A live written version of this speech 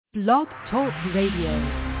Blog Talk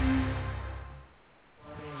Radio.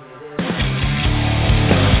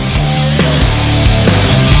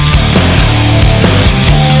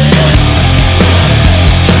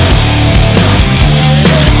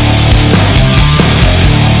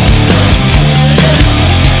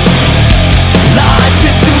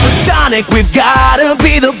 We've gotta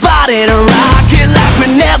be the body to rock it like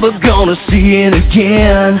we're never gonna see it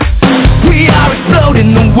again. We are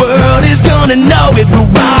exploding, the world is gonna know it. We'll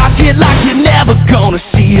rock it like you're never gonna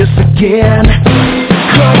see us again.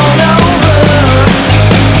 Come on over.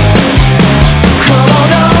 Come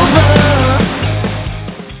on over.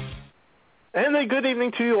 And a good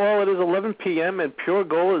evening to you all. It is 11 p.m. and Pure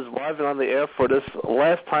Gold is live and on the air for this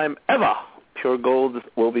last time ever. Pure Gold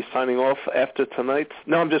will be signing off after tonight.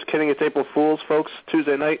 No, I'm just kidding. It's April Fool's, folks.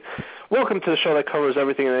 Tuesday night. Welcome to the show that covers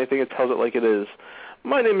everything and anything and tells it like it is.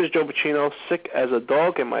 My name is Joe Pacino, sick as a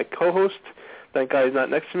dog, and my co-host, that guy is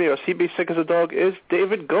not next to me, or CB sick as a dog, is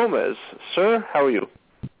David Gomez. Sir, how are you?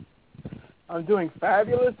 I'm doing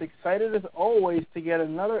fabulous. Excited as always to get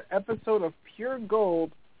another episode of Pure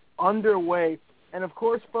Gold underway. And of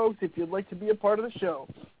course, folks, if you'd like to be a part of the show,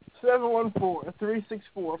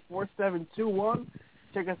 714-364-4721.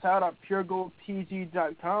 Check us out at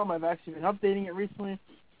puregoldtg.com. I've actually been updating it recently.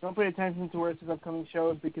 Don't pay attention to where it says upcoming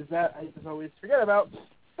shows because that I just always forget about.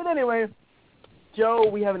 But anyway, Joe,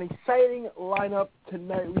 we have an exciting lineup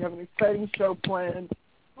tonight. We have an exciting show planned.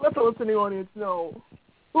 Let the listening audience know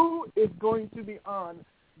who is going to be on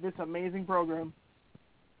this amazing program.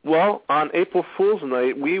 Well, on April Fool's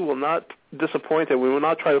night, we will not disappoint and we will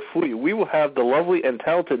not try to fool you. We will have the lovely and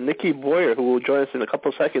talented Nikki Boyer, who will join us in a couple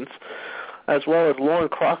of seconds, as well as Lauren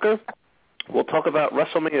Crocker. We'll talk about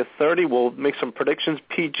WrestleMania 30. We'll make some predictions,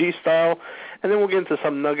 PG style, and then we'll get into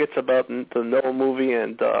some nuggets about the Noah movie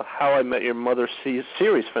and How I Met Your Mother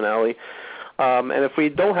series finale. And if we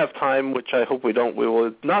don't have time, which I hope we don't, we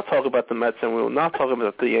will not talk about the Mets and we will not talk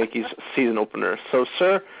about the Yankees season opener. So,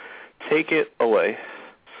 sir, take it away.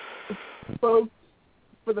 Folks,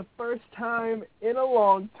 for the first time in a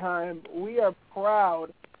long time, we are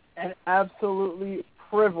proud and absolutely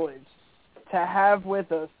privileged to have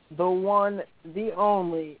with us the one, the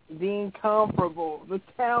only, the incomparable, the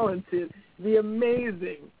talented, the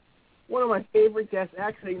amazing, one of my favorite guests.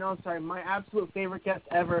 Actually, my absolute favorite guest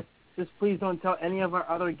ever. Just please don't tell any of our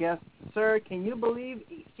other guests. Sir, can you believe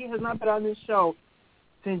she has not been on this show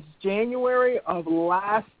since January of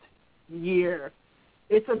last year?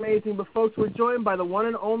 It's amazing, but folks, we're joined by the one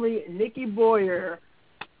and only Nikki Boyer.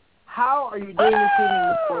 How are you doing this evening,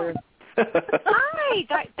 Ms. Boyer? Hi,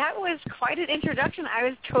 that was quite an introduction. I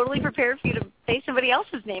was totally prepared for you to say somebody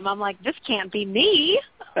else's name. I'm like, this can't be me.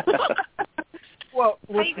 Well,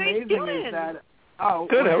 what's how you guys amazing doing? is that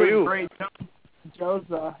good. How are you? Great. Joe's,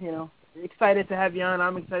 excited to have you on.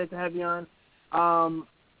 I'm excited to have you on.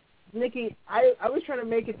 Nikki, I was trying to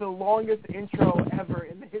make it the longest intro ever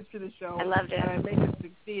in the history of the show. I loved it. And I think it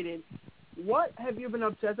succeeded. What have you been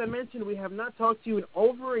up to? As I mentioned, we have not talked to you in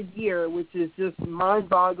over a year, which is just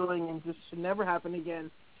mind-boggling and just should never happen again.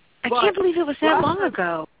 I can't believe it was that long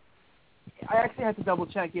ago. I actually had to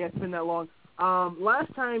double-check. Yeah, it's been that long.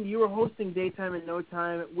 Last time you were hosting Daytime in No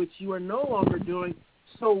Time, which you are no longer doing.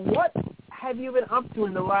 So what have you been up to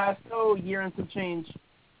in the last, year and some change?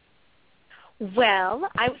 Well,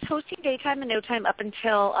 I was hosting Daytime and No Time up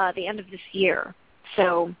until the end of this year.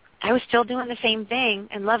 So I was still doing the same thing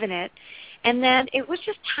and loving it. And then it was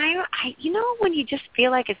just time. When you just feel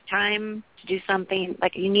like it's time to do something,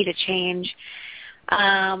 like you need a change.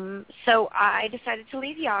 So I decided to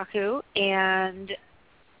leave Yahoo, and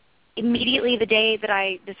immediately the day that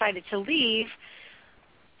I decided to leave,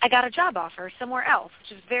 I got a job offer somewhere else,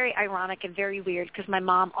 which is very ironic and very weird because my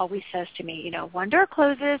mom always says to me, one door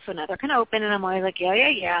closes, so another can open, and I'm always like,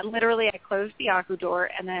 yeah. Literally, I closed the Yahoo door,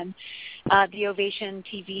 and then the Ovation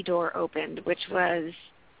TV door opened, which was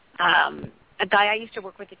a guy I used to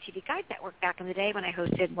work with at TV Guide Network back in the day when I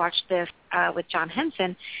hosted Watch This with John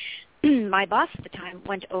Henson. My boss at the time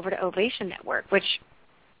went over to Ovation Network, which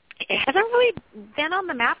it hasn't really been on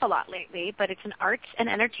the map a lot lately, but it's an arts and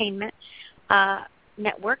entertainment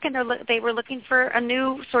network, and they were looking for a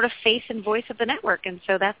new sort of face and voice of the network, and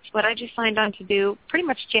so that's what I just signed on to do pretty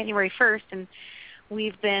much January 1st, and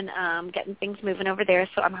we've been getting things moving over there.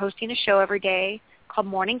 So I'm hosting a show every day called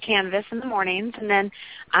Morning Canvas in the mornings, and then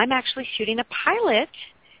I'm actually shooting a pilot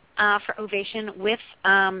for Ovation with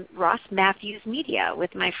Ross Matthews Media,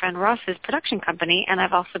 with my friend Ross's production company, and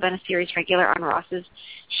I've also been a series regular on Ross's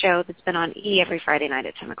show that's been on E! Every Friday night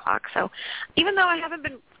at 10 o'clock. So even though I haven't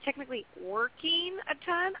been technically working a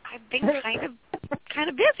ton, I've been kind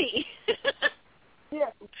of busy. Yeah,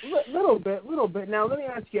 little bit. Now, let me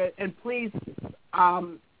ask you, and please,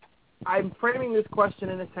 I'm framing this question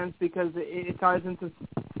in a sense because it ties into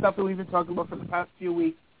stuff that we've been talking about for the past few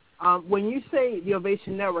weeks. When you say the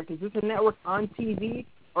Ovation Network, is this a network on TV,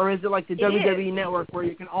 or is it like the WWE Network where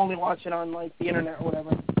you can only watch it on, like, the Internet or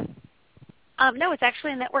whatever? No, it's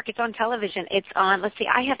actually a network. It's on television. It's on, let's see,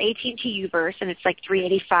 I have AT&T Uverse, and it's like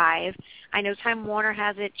 $385. I know Time Warner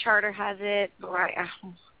has it. Charter has it.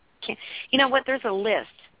 You know what? There's a list,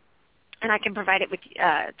 and I can provide it with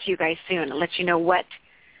to you guys soon and let you know what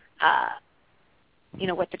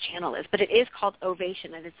what the channel is. But it is called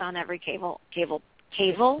Ovation, and it's on every cable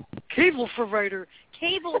provider.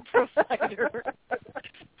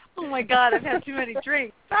 Oh my God, I've had too many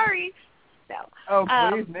drinks. Sorry. So,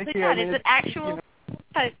 please, Nikki. But it's an actual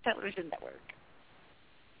television network.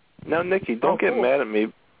 Now, Nikki, don't get mad at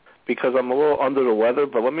me because I'm a little under the weather,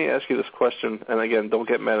 but let me ask you this question, and again, don't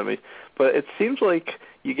get mad at me. But it seems like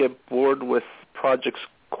you get bored with projects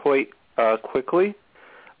quite quickly.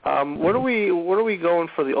 What are we going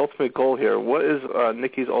for the ultimate goal here? What is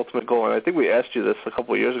Nikki's ultimate goal? And I think we asked you this a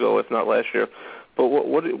couple of years ago, if not last year. But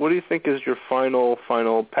what do you think is your final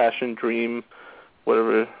passion, dream,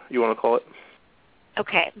 whatever you want to call it?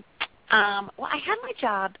 Okay. Well, I had my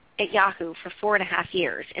job at Yahoo for 4.5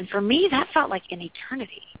 years, and for me, that felt like an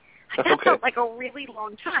eternity. That felt like a really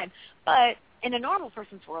long time. But in a normal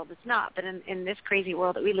person's world, it's not. But in this crazy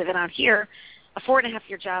world that we live in out here, a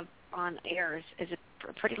 4.5-year job on air is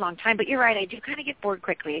a pretty long time. But you're right, I do kind of get bored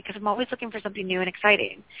quickly because I'm always looking for something new and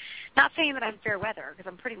exciting. Not saying that I'm fair weather because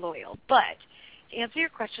I'm pretty loyal, but to answer your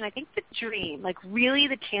question, I think the dream, like really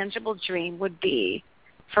the tangible dream would be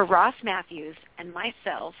for Ross Matthews and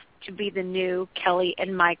myself to be the new Kelly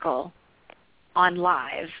and Michael on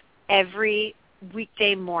live every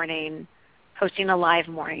weekday morning, hosting a live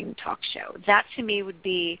morning talk show. That to me would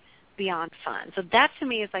be beyond fun. So that to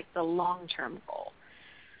me is like the long-term goal.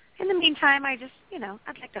 In the meantime, I just,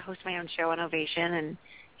 I'd like to host my own show on Ovation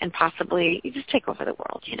and possibly just take over the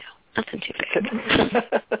world, nothing too big.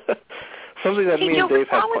 Something that me and Dave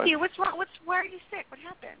what's wrong with you? What's wrong? Why are you sick? What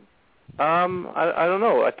happened? I don't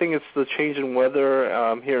know. I think it's the change in weather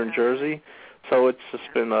here in Jersey. So it's just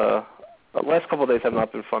been the last couple of days have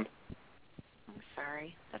not been fun. I'm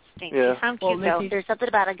sorry. That stinks. Yeah. You sound cute, Nikki, there's something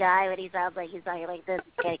about a guy when he sounds like he's talking like this.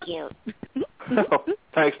 It's kind of cute. Oh,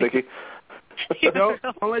 thanks, Nikki. Don't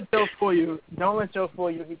let Joe fool you. Don't let Joe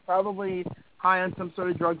fool you. He's probably high on some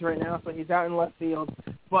sort of drugs right now, so he's out in left field.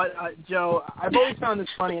 But, Joe, I've always found this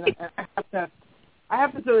funny, and I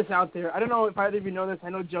have to throw this out there. I don't know if either of you know this. I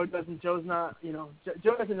know Joe doesn't. Joe's not,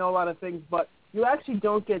 Joe doesn't know a lot of things, but you actually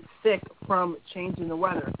don't get sick from changing the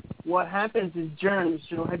weather. What happens is germs.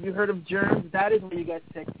 Have you heard of germs? That is when you get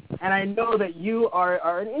sick. And I know that you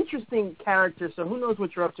are an interesting character, so who knows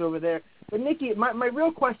what you're up to over there. But, Nikki, my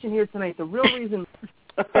real question here tonight, the real reason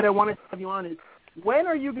that I wanted to have you on is, when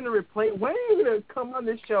are you going to come on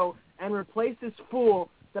this show and replace this fool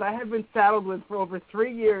that I have been saddled with for over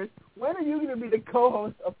 3 years? When are you going to be the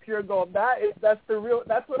co-host of Pure Gold? That's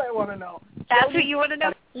what I want to know. That's what you want to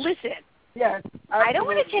know? Listen. Yes. I don't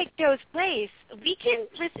want to take Joe's place. We can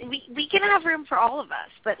have room for all of us,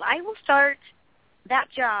 but I will start that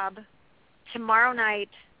job tomorrow night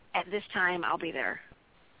at this time. I'll be there.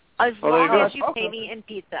 As long as you pay me in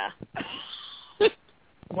pizza.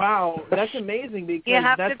 Wow, that's amazing because you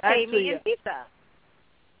have that's to pay me in pizza.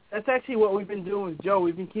 That's actually what we've been doing with Joe.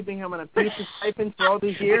 We've been keeping him on a pizza stipend for all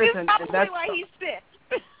these years, and that's why he's sick.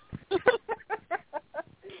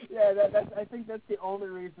 Yeah, I think that's the only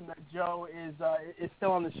reason that Joe is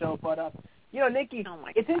still on the show. But Nikki,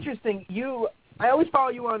 it's interesting. I always follow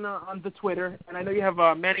you on the Twitter, and I know you have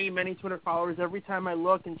many Twitter followers. Every time I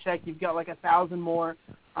look and check, you've got like 1,000 more.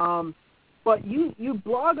 But you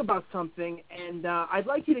blog about something, and I'd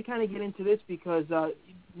like you to kind of get into this because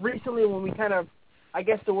recently when we kind of, I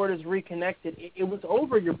guess the word is reconnected, it was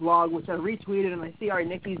over your blog, which I retweeted, and I see, all right,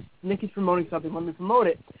 Nikki's promoting something, let me promote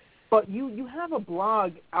it. But you have a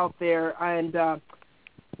blog out there, and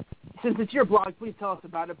since it's your blog, please tell us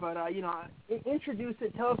about it. But, introduce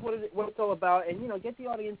it, tell us what it's all about, and, get the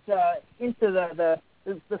audience into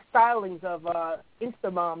the stylings of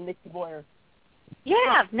Instamom Nikki Boyer.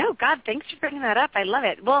 Yeah, no, God, thanks for bringing that up. I love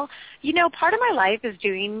it. Well, part of my life is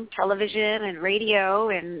doing television and radio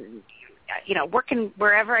and, working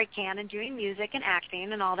wherever I can and doing music and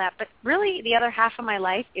acting and all that. But really the other half of my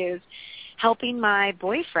life is helping my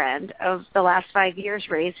boyfriend of the last 5 years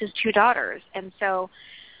raise his 2 daughters. And so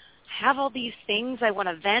I have all these things I want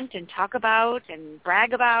to vent and talk about and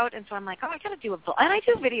brag about. And so I'm like, I got to do and I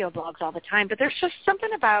do video blogs all the time. But there's just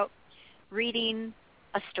something about reading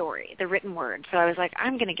a story, the written word. So I was like,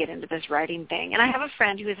 I'm going to get into this writing thing. And I have a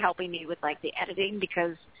friend who is helping me with, like, the editing,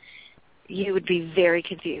 because you would be very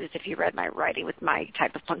confused if you read my writing with my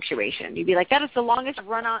type of punctuation. You'd be like, that is the longest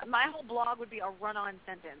run-on. My whole blog would be a run-on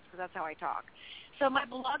sentence, because that's how I talk. So my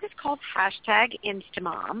blog is called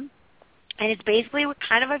 #Instamom, and it's basically what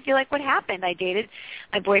kind of, I feel like, what happened. I dated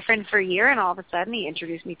my boyfriend for a year, and all of a sudden he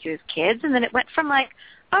introduced me to his kids, and then it went from like,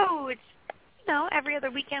 oh, it's, you know, every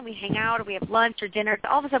other weekend we hang out or we have lunch or dinner.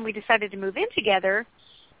 All of a sudden we decided to move in together,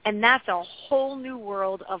 and that's a whole new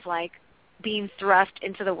world of, like, being thrust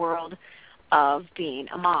into the world of being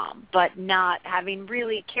a mom, but not having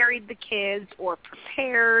really carried the kids or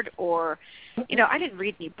prepared or, you know, I didn't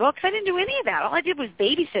read any books. I didn't do any of that. All I did was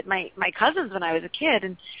babysit my cousins when I was a kid.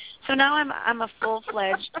 And so now I'm a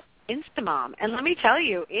full-fledged Instamom. And let me tell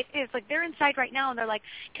you, it is like they're inside right now, and they're like,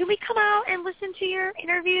 can we come out and listen to your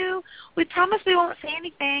interview? We promise we won't say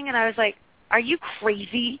anything. And I was like, are you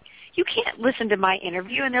crazy? You can't listen to my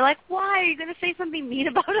interview. And they're like, why? Are you going to say something mean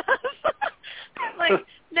about us? I'm like,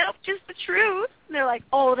 nope, just the truth. And they're like,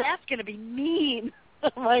 oh, that's going to be mean.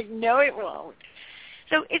 I'm like, no, it won't.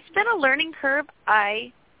 So it's been a learning curve.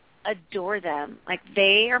 I adore them. Like,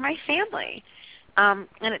 they are my family. And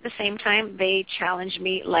at the same time, they challenge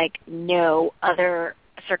me like no other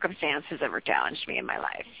circumstance has ever challenged me in my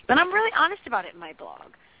life. And I'm really honest about it in my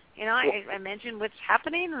blog. You know, I mention what's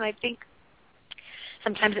happening, and I think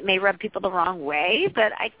sometimes it may rub people the wrong way,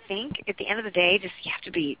 but I think at the end of the day, just you have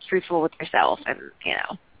to be truthful with yourself, and, you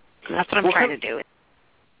know, that's what I'm trying to do.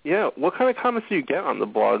 Yeah. What kind of comments do you get on the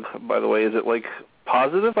blog, by the way? Is it, like,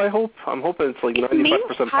 positive, I hope? I'm hoping it's, like,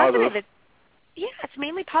 95% positive. Yeah, it's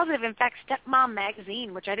mainly positive. In fact, Stepmom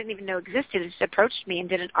Magazine, which I didn't even know existed, just approached me and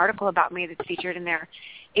did an article about me that's featured in their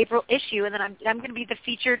April issue, and then I'm going to be the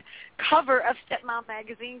featured cover of Stepmom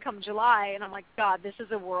Magazine come July, and I'm like, God, this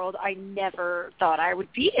is a world I never thought I would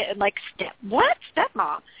be in. Like, what?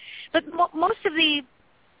 Stepmom? But most of the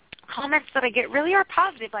comments that I get really are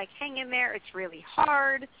positive, like, hang in there, it's really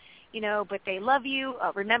hard, you know, but they love you.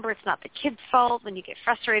 Remember, it's not the kid's fault. When you get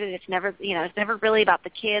frustrated, it's never, you know, it's never really about the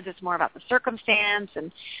kids. It's more about the circumstance. And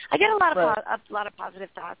I get a lot of positive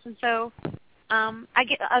thoughts. And so I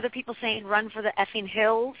get other people saying, "Run for the effing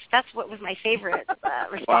hills." That's what was my favorite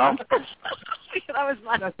response. Wow.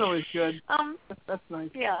 That's always good. That's nice.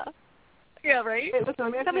 Yeah. Yeah. Right. Hey, listen,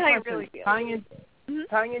 let me ask you a question. Really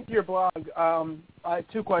tying into your blog, I have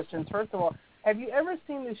two questions. First of all, have you ever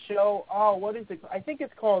seen this show? Oh, what is it? I think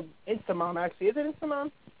it's called Instamom, actually. Is it Instamom?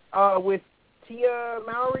 With Tia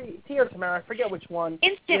Mowry? Tia or Tamara? I forget which one.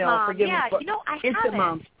 Instamom, yeah. You know, I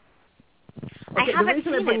haven't. Okay, I haven't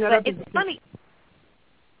seen it, but it's funny.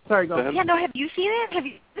 Sorry, go ahead. Yeah, no, have you seen it? Have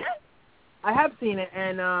you seen it? I have seen it,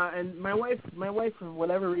 and my wife, for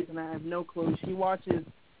whatever reason, I have no clue. She watches,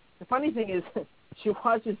 the funny thing is, she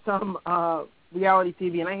watches some reality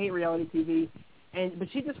TV, and I hate reality TV. But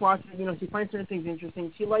she just watches it, you know, she finds certain things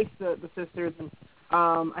interesting. She likes the sisters, and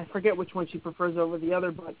I forget which one she prefers over the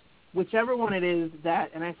other, but whichever one it is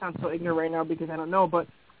that, and I sound so ignorant right now because I don't know, but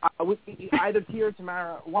with either Tia or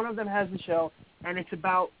Tamara, one of them has the show, and it's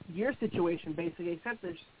about your situation, basically, except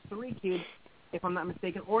there's 3 kids, if I'm not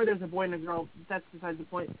mistaken, or there's a boy and a girl. That's besides the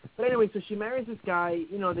point. But anyway, so she marries this guy,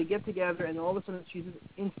 you know, they get together, and all of a sudden she's an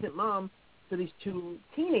instant mom to these 2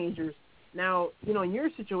 teenagers. Now, you know, in your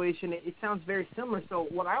situation, it sounds very similar. So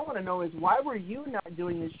what I want to know is, why were you not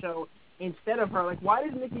doing this show instead of her? Like, why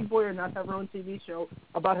does Nikki Boyer not have her own TV show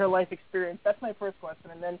about her life experience? That's my first question.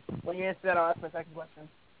 And then when you answer that, I'll ask my second question.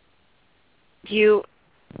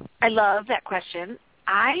 I love that question.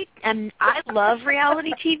 I love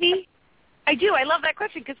reality TV. I do. I love that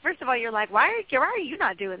question because, first of all, you're like, why are you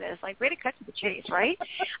not doing this? Like, way to cut to the chase, right?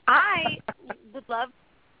 I would love.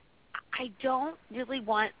 I don't really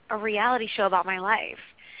want a reality show about my life.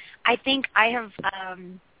 I think I have. I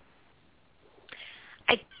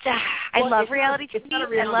love reality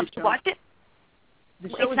TV. I love to watch it.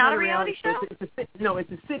 It's not a reality show.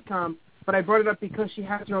 It's a sitcom. But I brought it up because she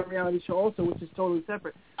has her own reality show also, which is totally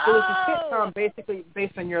separate. So it's a sitcom basically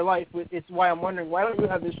based on your life. It's why I'm wondering, why don't you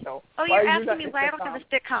have this show? Oh, you're asking me why I don't have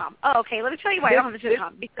a sitcom. Oh, okay. Let me tell you why I don't have a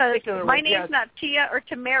sitcom. Because my name's not Tia or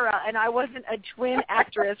Tamara, and I wasn't a twin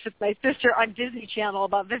actress with my sister on Disney Channel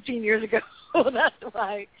about 15 years ago. That's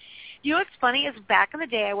why. You know what's funny is back in the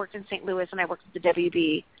day I worked in St. Louis, and I worked at the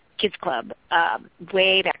WB Kids Club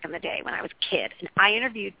way back in the day when I was a kid. And I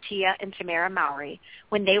interviewed Tia and Tamara Mowry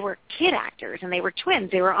when they were kid actors, and they were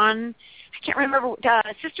twins. They were on, I can't remember,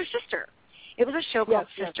 Sister Sister. It was a show called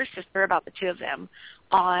Sister Sister about the 2 of them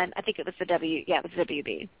on, I think it was the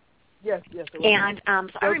WB. Yes. And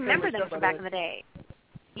so I remember them from back in the day.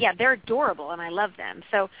 Yeah, they're adorable, and I love them.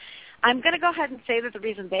 So I'm going to go ahead and say that the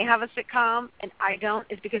reason they have a sitcom and I don't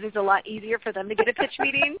is because it's a lot easier for them to get a pitch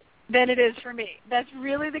meeting than it is for me. That's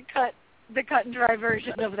really the cut and dry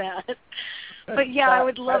version of that. But yeah, I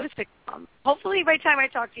would love a sitcom. Hopefully by the time I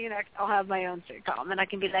talk to you next, I'll have my own sitcom and I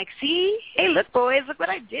can be like, see, hey, look, boys, look what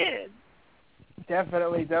I did.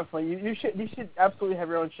 Definitely. You should absolutely have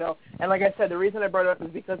your own show. And like I said, the reason I brought it up is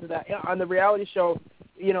because of that. On the reality show,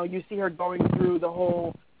 you see her going through the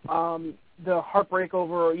whole the heartbreak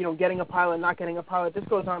over, getting a pilot, not getting a pilot. This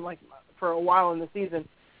goes on like for a while in the season,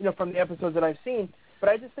 from the episodes that I've seen. But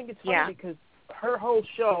I just think it's funny because her whole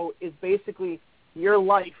show is basically your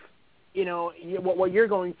life, what you're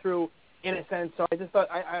going through in a sense. So I just thought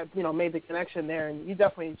I made the connection there, and you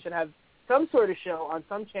definitely should have some sort of show on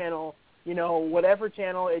some channel, whatever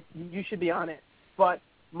channel, you should be on it. But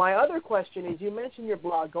my other question is, you mentioned your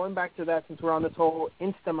blog, going back to that since we're on this whole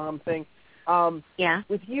Instamom thing.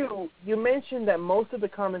 With you mentioned that most of the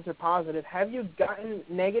comments are positive. Have you gotten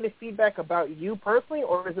negative feedback about you personally,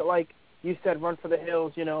 or is it like you said, run for the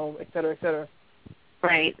hills, et cetera, et cetera?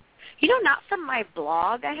 Right. Not from my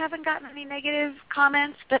blog. I haven't gotten any negative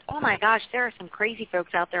comments, but oh my gosh, there are some crazy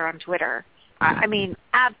folks out there on Twitter. I mean,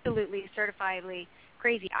 absolutely, certifiably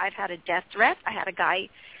crazy. I've had a death threat. I had a guy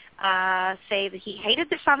say that he hated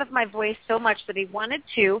the sound of my voice so much that he wanted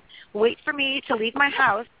to wait for me to leave my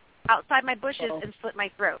house outside my bushes and slit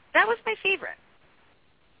my throat. That was my favorite.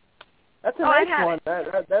 That's a nice one.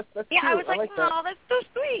 That's yeah, cute. I was like, oh, that's so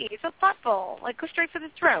sweet, so thoughtful. Like, go straight for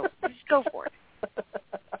the throat. Just go for it.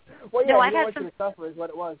 Well, yeah, no, I've had some suffer is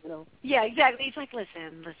what it was, Yeah, exactly. He's like,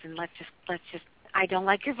 listen, let's just. I don't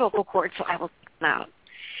like your vocal cords, so I will come out.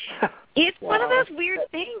 It's one of those weird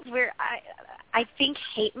things where I think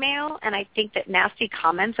hate mail and I think that nasty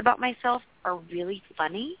comments about myself are really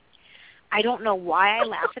funny. I don't know why I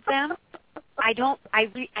laugh at them.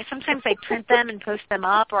 Sometimes I print them and post them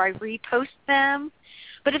up, or I repost them.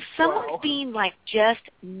 But if someone's being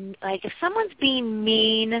if someone's being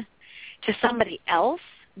mean to somebody else,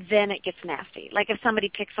 then it gets nasty. Like if somebody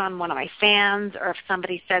picks on one of my fans, or if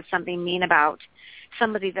somebody says something mean about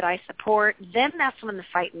somebody that I support, then that's when the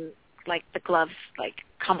fighting, the gloves,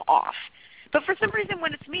 come off. But for some reason,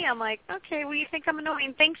 when it's me, I'm like, okay, well, you think I'm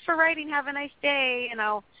annoying. Thanks for writing. Have a nice day. And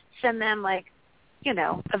I'll send them,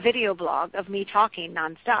 a video blog of me talking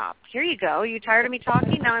nonstop. Here you go. You tired of me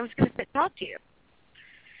talking? Now I'm just going to sit and talk to you.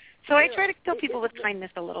 So I try to kill people with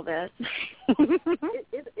kindness a little bit.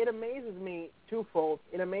 It amazes me twofold.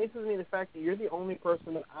 It amazes me the fact that you're the only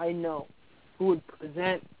person that I know who would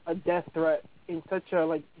present a death threat in such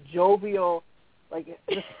a jovial,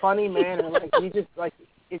 just funny manner. It's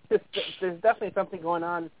just there's definitely something going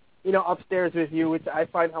on, upstairs with you, which I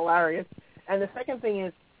find hilarious. And the second thing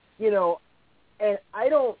is, and I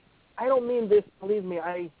don't mean this. Believe me,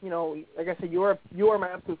 like I said, you are my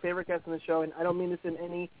absolute favorite guest on the show, and I don't mean this in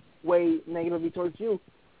any way negatively towards you.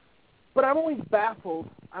 But I'm always baffled.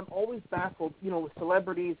 With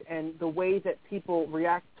celebrities and the way that people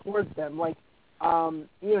react towards them. In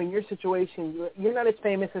your situation, you're not as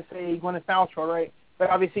famous as, say, Gwyneth Paltrow, right? But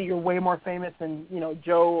obviously you're way more famous than,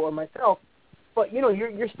 Joe or myself. But,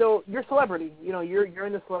 you're still, you're celebrity. You're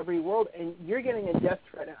in the celebrity world, and you're getting a death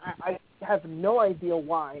threat. And I have no idea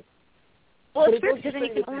why. Well, it's weird because then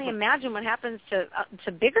you can only imagine what happens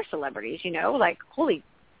to bigger celebrities, holy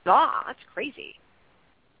God, that's crazy.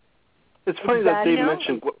 It's funny that Dave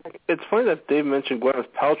mentioned. It's funny that Dave mentioned Gwyneth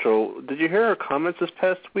Paltrow. Did you hear her comments this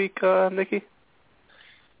past week, Nikki?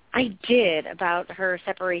 I did, about her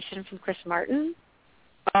separation from Chris Martin.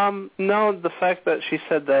 No, the fact that she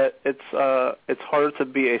said that it's harder to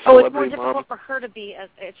be a celebrity mom.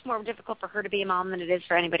 It's more difficult for her to be a mom than it is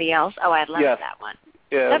for anybody else. Oh, I love that one.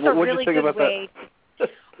 Yeah, that's a really good way.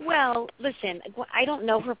 Well, listen, I don't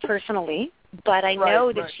know her personally, but I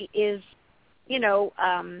know that she is,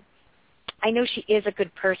 I know she is a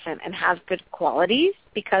good person and has good qualities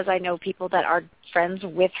because I know people that are friends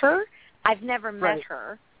with her. I've never met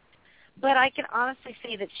her. But I can honestly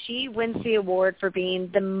say that she wins the award for being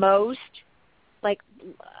the most,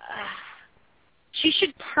 she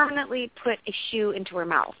should permanently put a shoe into her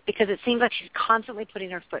mouth because it seems like she's constantly putting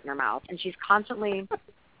her foot in her mouth and she's constantly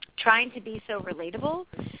trying to be so relatable.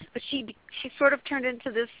 But she sort of turned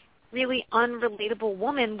into this really unrelatable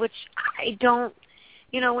woman, which I don't,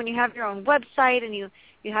 when you have your own website and you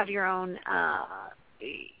have your own,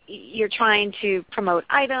 you're trying to promote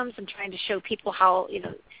items and trying to show people how,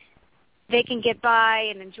 they can get by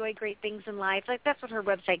and enjoy great things in life. That's what her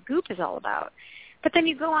website Goop is all about. But then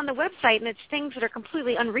you go on the website, and it's things that are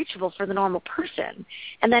completely unreachable for the normal person.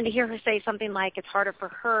 And then to hear her say something like it's harder for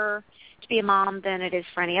her to be a mom than it is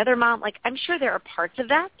for any other mom, like I'm sure there are parts of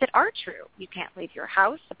that are true. You can't leave your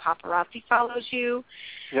house. The paparazzi follows you.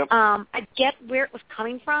 Yep. I get where it was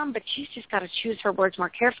coming from, but she's just got to choose her words more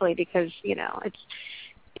carefully because,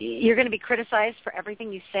 you're going to be criticized for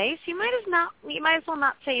everything you say, so you might as well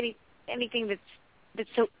not say anything that's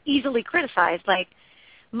so easily criticized. Like,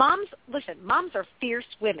 moms are fierce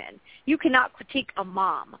women. You cannot critique a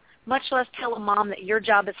mom, much less tell a mom that your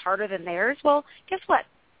job is harder than theirs. Well, guess what?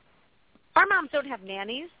 Our moms don't have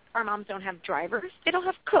nannies. Our moms don't have drivers. They don't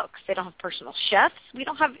have cooks. They don't have personal chefs. We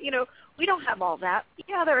don't have, we don't have all that.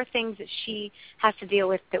 Yeah, there are things that she has to deal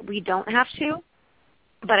with that we don't have to.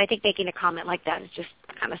 But I think making a comment like that is just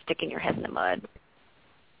kind of sticking your head in the mud.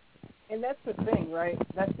 And that's the thing, right?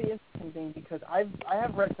 That's the interesting thing because I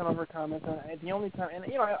have read some of her comments, and the only time, and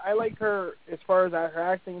I like her as far as her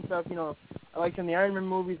acting and stuff. I liked her in the Iron Man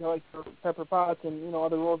movies. I liked her Pepper Potts and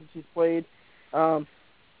other roles that she's played.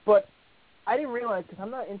 But I didn't realize because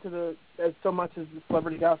I'm not into as so much as the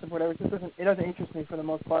celebrity gossip or whatever. It doesn't interest me for the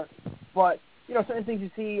most part. But certain things you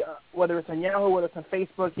see, whether it's on Yahoo, whether it's on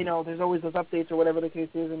Facebook, there's always those updates or whatever the case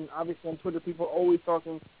is, and obviously on Twitter, people are always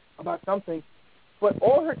talking about something. But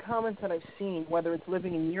all her comments that I've seen, whether it's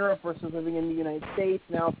living in Europe versus living in the United States,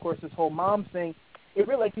 now, of course, this whole mom thing, it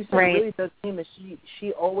really, like you said, right. It really does seem that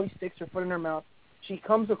she always sticks her foot in her mouth. She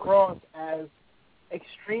comes across as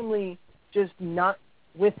extremely just not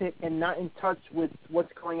with it and not in touch with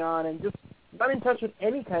what's going on and just not in touch with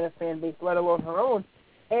any kind of fan base, let alone her own.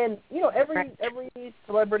 And, every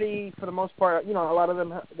celebrity, for the most part, a lot of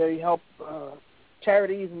them, they help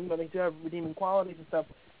charities and, they do have redeeming qualities and stuff.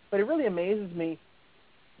 But it really amazes me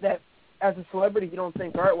that as a celebrity, you don't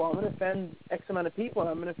think, all right, well, I'm going to offend X amount of people and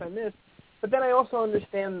I'm going to offend this. But then I also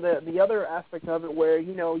understand the other aspect of it where,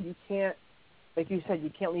 you can't, like you said, you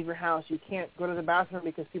can't leave your house. You can't go to the bathroom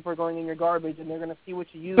because people are going in your garbage and they're going to see what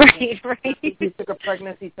you use. Right. You took a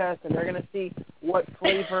pregnancy test and they're going to see what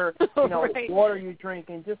flavor, right. water you drink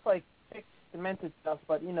and just like demented stuff.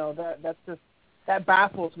 But, that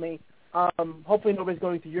baffles me. Hopefully nobody's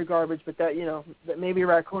going through your garbage, but that maybe a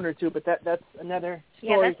raccoon or two, but that's another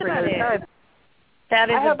story that's for about another time. That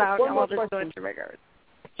is I about all this going through my garbage.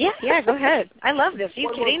 Yeah, go ahead. I love this. Are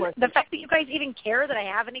you kidding? The fact that you guys even care that I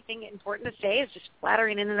have anything important to say is just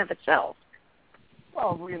flattering in and of itself.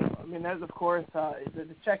 Well, there's, of course, the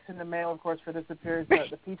checks in the mail, of course, for this appearance.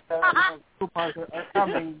 The pizza coupons are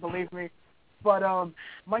coming, believe me. But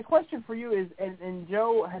my question for you is, and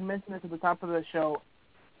Joe had mentioned this at the top of the show,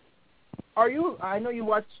 I know you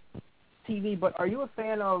watch TV, but are you a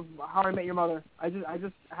fan of How I Met Your Mother? I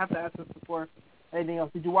just have to ask this before anything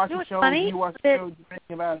else. Did you watch the show? Funny Did you watch the show? Did you think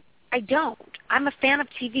about it? I don't. I'm a fan of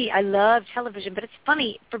TV. I love television, but it's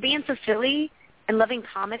funny. For being so silly and loving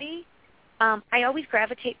comedy, I always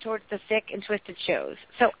gravitate towards the thick and twisted shows.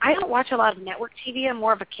 So I don't watch a lot of network TV. I'm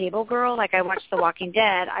more of a cable girl. Like I watch The Walking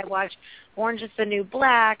Dead. I watch Orange is the New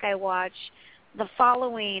Black. I watch The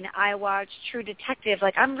Following. I watch True Detective.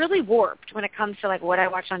 Like I'm really warped when it comes to like what I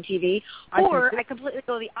watch on TV. Or I completely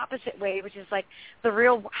go the opposite way, which is like The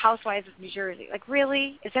Real Housewives of New Jersey. Like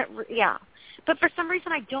really? Is that yeah? But for some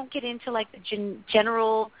reason I don't get into like the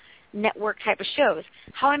general network type of shows.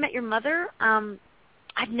 How I Met Your Mother,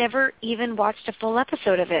 I've never even watched a full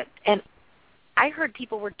episode of it. And I heard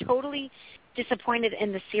people were totally disappointed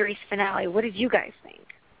in the series finale. What did you guys think?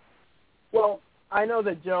 Well, I know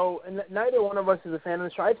that Joe, and neither one of us is a fan of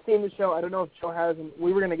the show. I've seen the show. I don't know if Joe has, and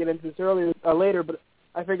we were going to get into this later, but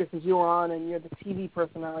I figured since you were on and you're the TV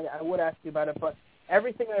personality, I would ask you about it. But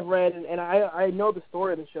everything I've read, and I know the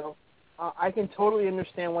story of the show, I can totally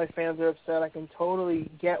understand why fans are upset. I can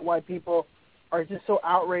totally get why people are just so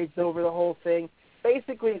outraged over the whole thing.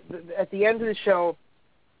 Basically, at the end of the show,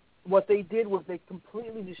 what they did was they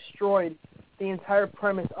completely destroyed the entire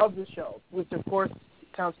premise of the show, which, of course,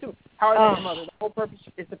 sounds stupid. How I Met Your Mother. The whole purpose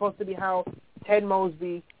is supposed to be how Ted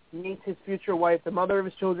Mosby meets his future wife, the mother of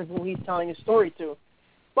his children, who he's telling his story to.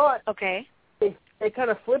 But they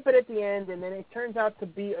kind of flip it at the end, and then it turns out to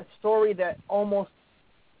be a story that almost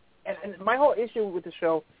 – and my whole issue with the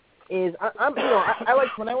show is I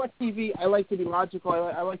like when I watch TV, I like to be logical.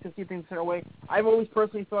 I like to see things a certain way. I've always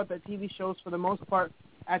personally thought that TV shows, for the most part,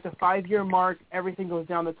 at the 5-year mark, everything goes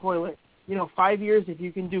down the toilet. 5 years, if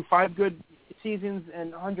you can do 5 good seasons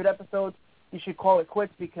and 100 episodes, you should call it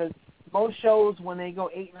quits, because most shows, when they go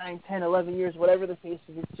 8, 9, 10, 11 years, whatever the case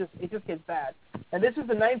is, it just gets bad. And this is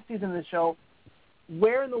the 9th season of the show.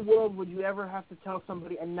 Where in the world would you ever have to tell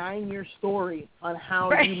somebody a 9-year story on how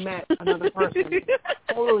you met another person? It's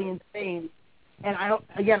totally insane. And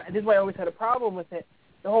again, this is why I always had a problem with it.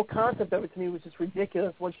 The whole concept of it to me was just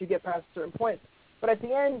ridiculous once you get past a certain point. But at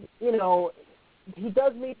the end, he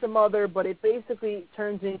does meet the mother, but it basically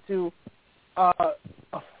turns into a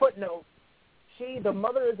footnote. The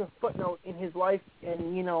mother is a footnote in his life,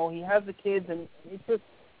 and, he has the kids, and it's just,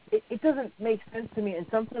 it doesn't make sense to me, and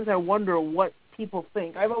sometimes I wonder what people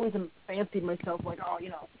think. I've always fancied myself like,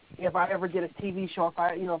 if I ever get a TV show,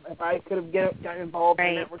 if I could have gotten involved in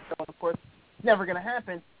a network show, of course, it's never going to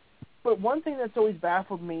happen. But one thing that's always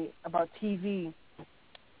baffled me about TV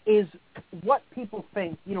is what people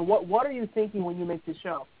think. What are you thinking when you make the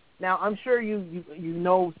show? Now, I'm sure you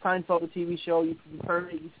know Seinfeld, the TV show. You've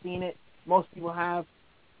heard it. You've seen it. Most people have.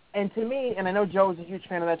 And to me, and I know Joe is a huge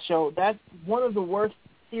fan of that show, that's one of the worst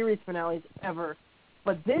series finales ever.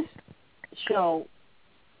 But this show,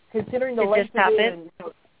 considering the length of it,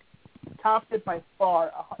 topped it by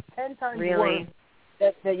far, 10 times worse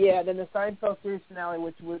than the Seinfeld series finale,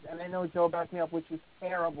 which was, and I know Joe backed me up, which was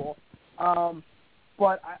terrible.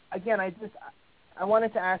 But I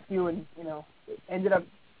wanted to ask you, and it ended up.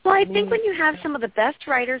 Well, I think when you have some of the best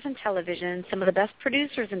writers in television, some of the best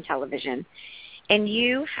producers in television, and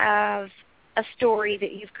you have a story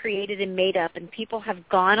that you've created and made up, and people have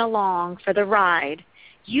gone along for the ride,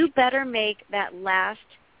 you better make that last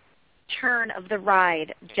turn of the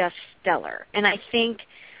ride just stellar. And I think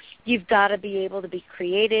you've got to be able to be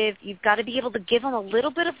creative. You've got to be able to give them a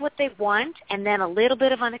little bit of what they want and then a little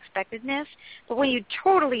bit of unexpectedness. But when you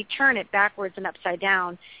totally turn it backwards and upside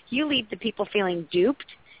down, you leave the people feeling duped.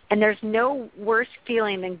 And there's no worse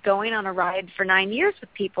feeling than going on a ride for 9 years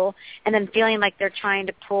with people and then feeling like they're trying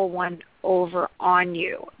to pull one over on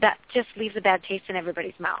you. That just leaves a bad taste in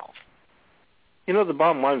everybody's mouth. The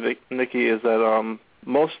bottom line, Nikki, is that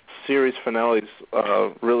most series finales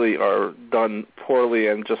really are done poorly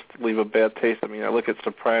and just leave a bad taste. I mean, I look at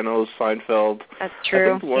Sopranos, Seinfeld. That's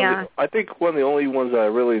true, I think one of the only ones that I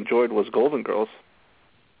really enjoyed was Golden Girls.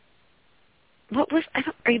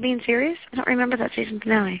 Are you being serious? I don't remember that season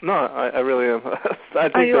finale. No, I really am. I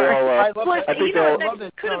think they all.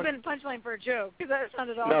 That could have been a punchline for a joke because that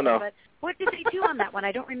sounded awesome. No. But what did they do on that one?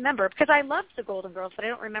 I don't remember because I loved the Golden Girls, but I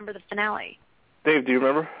don't remember the finale. Dave, do you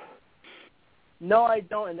remember? No, I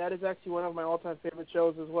don't, and that is actually one of my all-time favorite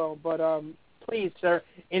shows as well. But please, sir,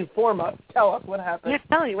 inform us. Tell us what happened. Yeah,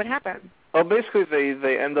 tell me what happened. Well, basically,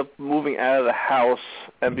 they end up moving out of the house,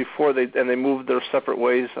 and they move their separate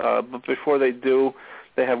ways. But before they do,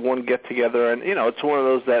 they have one get together, and it's one of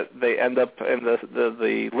those that they end up in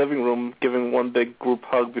the living room giving one big group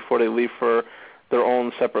hug before they leave for their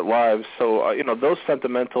own separate lives. So those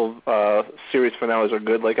sentimental series finales are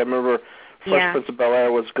good. Like I remember Fresh Prince of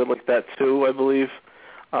Bel-Air was good like that too, I believe.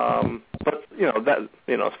 But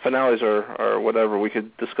finales are whatever. We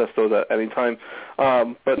could discuss those at any time.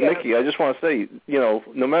 But Nikki, I just want to say,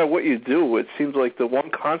 no matter what you do, it seems like the one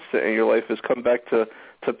constant in your life has come back to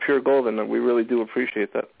pure gold, and we really do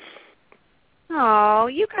appreciate that. Oh,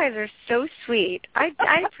 you guys are so sweet. I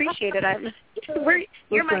appreciate it. That's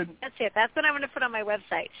it. That's what I'm going to put on my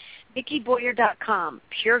website, NikkiBoyer.com.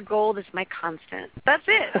 Pure gold is my constant. That's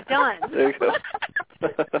it. Done. There you go.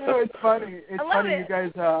 It's funny. It's funny, you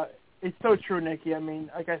guys. It's so true, Nikki. I mean,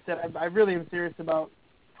 like I said, I really am serious about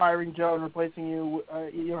firing Joe and replacing you,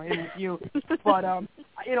 him with you. But I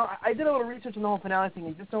did a little research on the whole finale thing,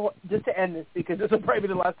 and just to end this, because this will probably be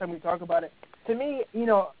the last time we talk about it. To me,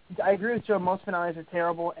 I agree with Joe. Most finales are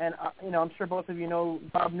terrible, and I'm sure both of you know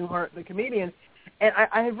Bob Newhart, the comedian. And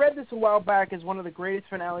I had read this a while back as one of the greatest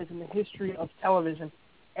finales in the history of television.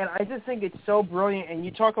 And I just think it's so brilliant. And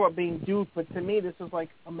you talk about being duped, but to me, this was like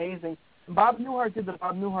amazing. Bob Newhart did the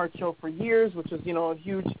Bob Newhart Show for years, which was a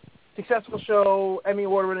huge, successful show, Emmy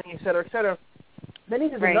Award winning, et cetera, et cetera. Then he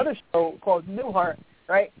did another show called Newhart,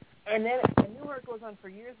 right? And then Newhart goes on for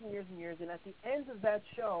years and years and years. And at the end of that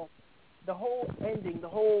show, the whole ending, the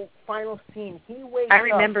whole final scene, he wakes up. I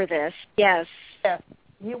remember this. Yes. Yes.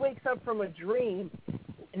 He wakes up from a dream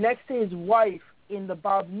next to his wife in the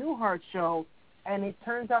Bob Newhart Show, and it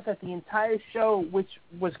turns out that the entire show, which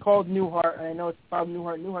was called Newhart, and I know it's Bob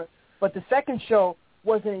Newhart, but the second show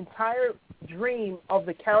was an entire dream of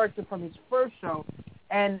the character from his first show.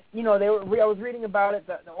 And, I was reading about it.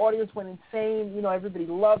 The audience went insane. Everybody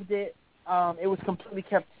loved it. It was completely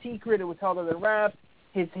kept secret. It was held under wraps.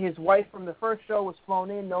 His wife from the first show was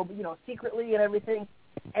flown in, secretly and everything.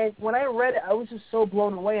 And when I read it, I was just so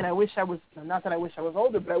blown away, and I wish I was, not that I wish I was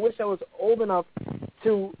older, but I wish I was old enough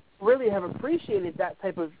to really have appreciated that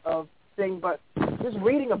type of thing. But just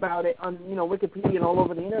reading about it on, Wikipedia and all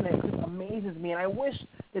over the Internet just amazes me, and I wish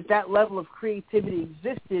that level of creativity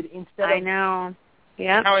existed instead of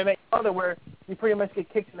Yeah. How I Met Your Mother, where you pretty much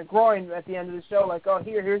get kicked in the groin at the end of the show, like, oh,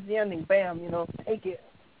 here's the ending, bam, take it.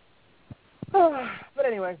 But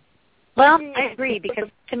anyway. Well, I agree, because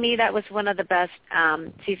to me that was one of the best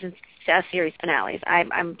series finales.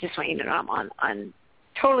 I'm just want you to know I'm on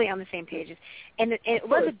totally on the same page. And it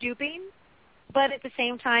was a duping, but at the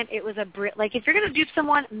same time it was like, if you're going to dupe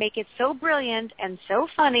someone, make it so brilliant and so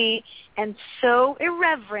funny and so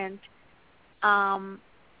irreverent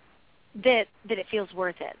that it feels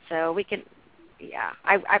worth it. So we can, yeah.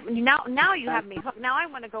 Now you have me hooked. Now I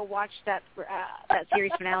want to go watch that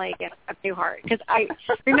series finale again of Newhart, because I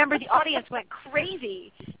remember the audience went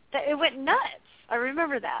crazy. That it went nuts. I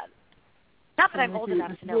remember that. Not that I'm old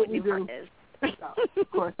enough to know what Newhart is.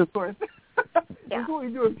 Of course. Yeah. That's what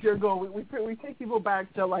we do at Pure Gold. We take people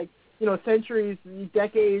back to, like, centuries,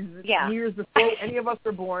 decades, years before any of us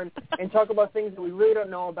were born, and talk about things that we really don't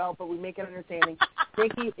know about, but we make it entertaining.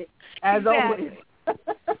 Nikki, as always,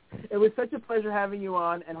 it was such a pleasure having you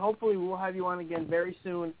on, and hopefully we'll have you on again very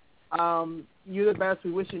soon. You're the best.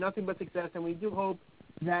 We wish you nothing but success, and we do hope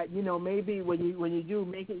that, maybe when you do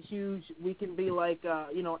make it huge, we can be like,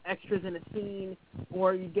 extras in a scene,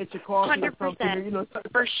 or you get your call. 100%,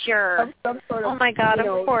 for sure. Some sort of, oh my God,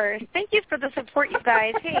 of course. Thank you for the support, you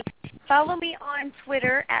guys. Hey, follow me on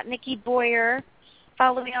Twitter at Nikki Boyer.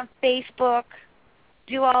 Follow me on Facebook.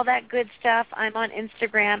 Do all that good stuff. I'm on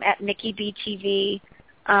Instagram at NikkiBTV.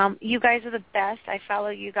 You guys are the best. I follow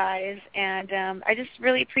you guys, and I just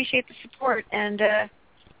really appreciate the support, and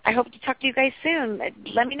I hope to talk to you guys soon.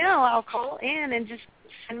 Let me know. I'll call in and just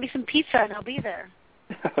send me some pizza, and I'll be there.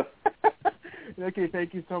 Nikki,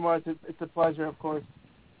 thank you so much. It's a pleasure, of course.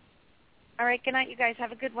 All right. Good night, you guys.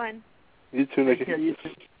 Have a good one. You too, Nikki. Take care, you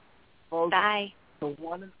too. Folks, bye. The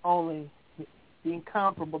one and only, the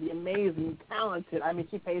incomparable, the amazing, talented. I mean,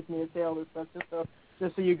 she pays me to say all this stuff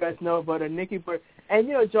just so you guys know. But Nikki,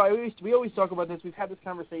 and Joy, we always talk about this. We've had this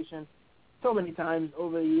conversation so many times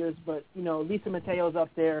over the years, but, Lisa Mateo's up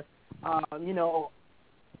there,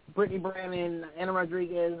 Brittany Brannon, Anna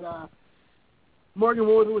Rodriguez, Morgan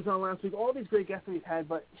Wood, who was on last week, all these great guests that we've had,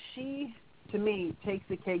 but she, to me, takes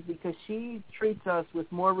the cake because she treats us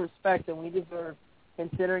with more respect than we deserve,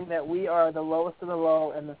 considering that we are the lowest of the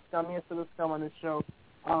low and the scummiest of the scum on this show.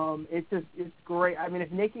 It's great. I mean,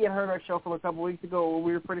 if Nikki had heard our show from a couple weeks ago, where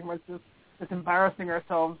we were pretty much just embarrassing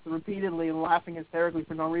ourselves repeatedly and laughing hysterically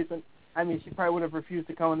for no reason, I mean, she probably would have refused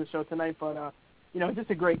to come on the show tonight, but, just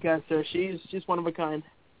a great guest there. She's just one of a kind.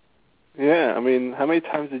 Yeah, I mean, how many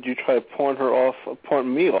times did you try to pawn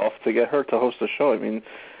me off to get her to host the show? I mean,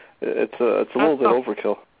 it's a little bit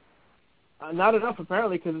overkill. Not enough,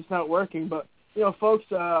 apparently, because it's not working. But, folks,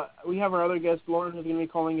 we have our other guest, Lauren, who's going to be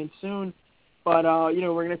calling in soon. But,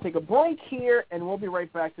 we're going to take a break here, and we'll be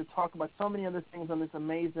right back to talk about so many other things on this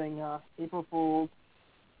amazing April Fool's.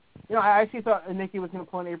 I actually thought Nikki was going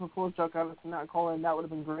to pull an April Fool's joke on us and not call in. That would have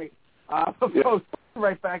been great. But, folks,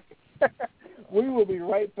 right back. We will be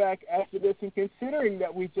right back after this. And considering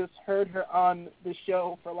that we just heard her on the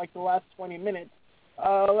show for like the last 20 minutes,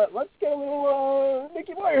 let's get a little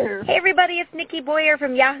Nikki Boyer here. Hey, everybody. It's Nikki Boyer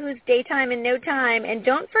from Yahoo's Daytime in No Time. And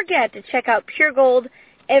don't forget to check out Pure Gold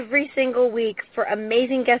every single week for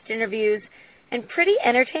amazing guest interviews and pretty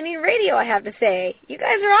entertaining radio, I have to say. You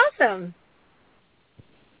guys are awesome.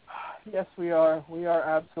 Yes, we are. We are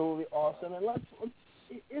absolutely awesome. And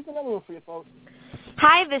here's another one for you, folks.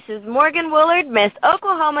 Hi, this is Morgan Willard, Miss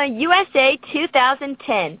Oklahoma USA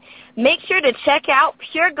 2010. Make sure to check out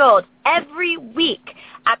Pure Gold every week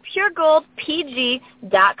at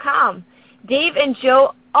puregoldpg.com. Dave and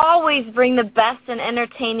Joe always bring the best and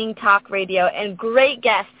entertaining talk radio and great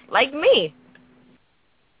guests like me.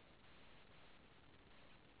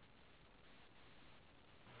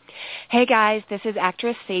 Hey guys, this is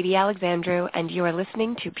actress Sadie Alexandru, and you are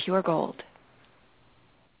listening to Pure Gold.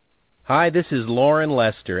 Hi, this is Lauren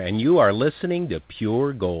Lester, and you are listening to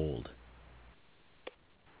Pure Gold.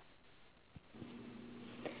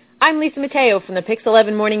 I'm Lisa Mateo from the Pix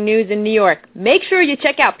 11 Morning News in New York. Make sure you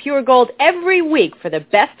check out Pure Gold every week for the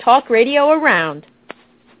best talk radio around.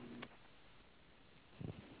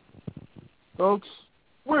 Folks,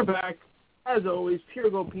 we're back. As always,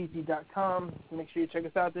 puregoldpg.com. Make sure you check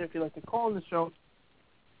us out there if you'd like to call in the show.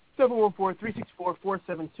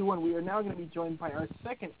 714-364-4721. We are now going to be joined by our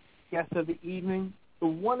second guest of the evening, the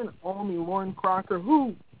one and only Lauren Crocker,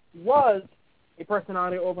 who was a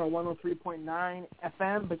personality over on 103.9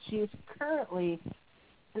 FM, but she is currently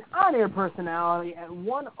an on-air personality at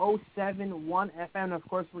 107.1 FM. Of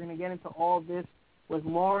course, we're going to get into all of this with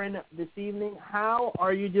Lauren this evening. How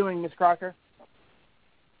are you doing, Miss Crocker?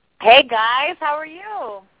 Hey, guys. How are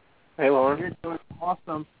you? Hey, Lauren. You're doing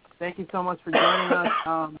awesome. Thank you so much for joining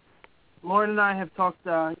us. Lauren and I have talked,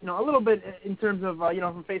 a little bit in terms of,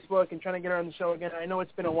 from Facebook and trying to get her on the show again. I know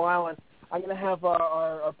it's been a while, and I'm going to have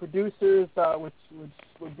our producers, which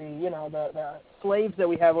would be, the slaves that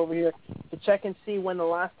we have over here, to check and see when the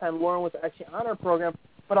last time Lauren was actually on our program.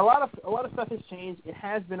 But a lot of stuff has changed. It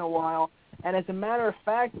has been a while, and as a matter of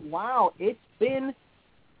fact, wow, it's been,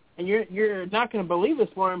 and you're not going to believe this,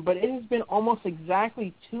 Lauren, but it has been almost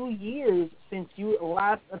exactly 2 years since you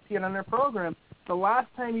last appeared on our program. The last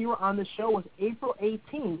time you were on the show was April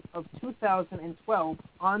 18th of 2012.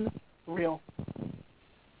 Unreal.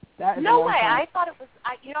 No way. I thought it was,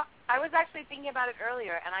 I was actually thinking about it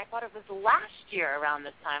earlier, and I thought it was last year around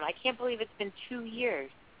this time. I can't believe it's been 2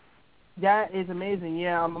 years. That is amazing.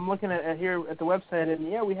 Yeah, I'm looking at here at the website,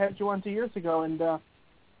 and, yeah, we had you on 2 years ago,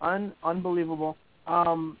 and unbelievable.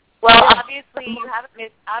 Well, obviously you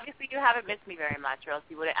haven't missed me very much, or else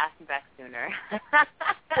you would have asked me back sooner.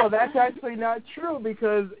 Well, that's actually not true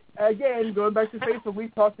because, again, going back to Facebook,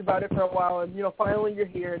 we've talked about it for a while, and finally you're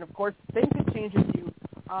here, and of course things have changed with you.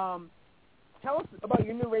 Tell us about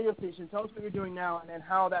your new radio station. Tell us what you're doing now, and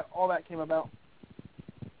how all that came about.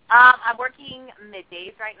 I'm working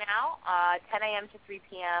middays right now, 10 a.m. to 3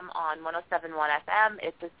 p.m. on 107.1 FM.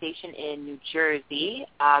 It's a station in New Jersey.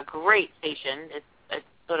 Great station. It's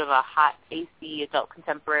sort of a hot AC, adult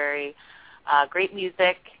contemporary, great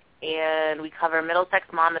music, and we cover Middlesex,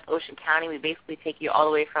 Monmouth, Ocean County. We basically take you all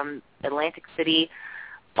the way from Atlantic City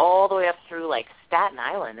all the way up through, Staten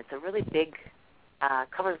Island. It's a really big,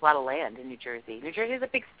 covers a lot of land in New Jersey. New Jersey is a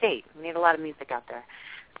big state. We need a lot of music out there.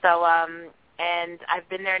 So, and I've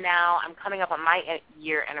been there now. I'm coming up on my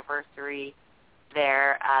year anniversary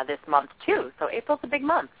there this month, too. So April's a big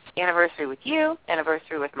month. Anniversary with you,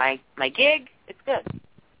 anniversary with my gig. It's good.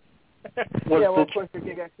 Of course your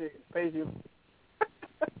gig actually pays you.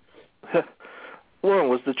 Lauren,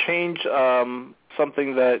 was the change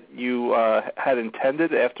something that you had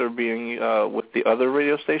intended after being with the other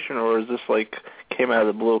radio station, or is this came out of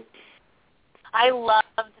the blue? I loved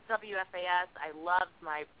WFAS. I loved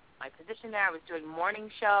my position there. I was doing morning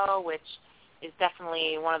show, which is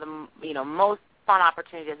definitely one of the most fun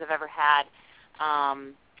opportunities I've ever had.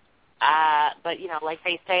 But like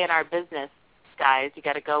they say in our business, guys, you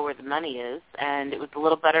got to go where the money is, and it was a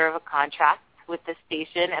little better of a contract with this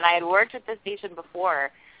station. And I had worked with this station before.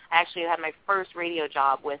 I actually had my first radio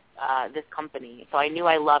job with this company, so I knew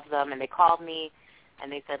I loved them. And they called me,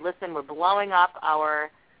 and they said, "Listen, we're blowing up our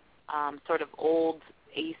sort of old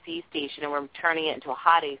AC station, and we're turning it into a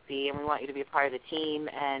hot AC, and we want you to be a part of the team."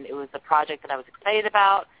 And it was a project that I was excited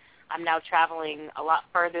about. I'm now traveling a lot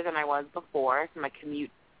further than I was before, so my commute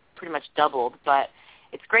pretty much doubled, but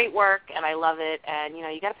it's great work, and I love it, and, you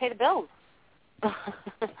got to pay the bills.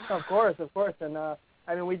 Of course,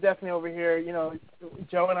 and we definitely over here,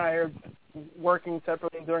 Joe and I are working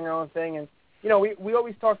separately and doing our own thing, and, we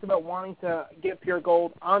always talked about wanting to get Pure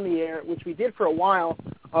Gold on the air, which we did for a while,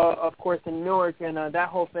 of course, in Newark, and that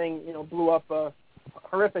whole thing, blew up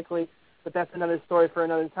horrifically, but that's another story for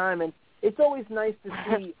another time, and it's always nice to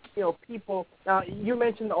see, people. Now, you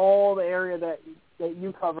mentioned all the area that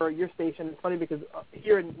you cover, your station. It's funny because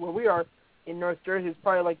here where we are in North Jersey, it's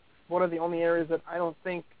probably one of the only areas that I don't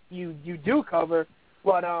think you do cover.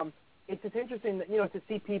 But it's just interesting that to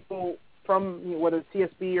see people from whether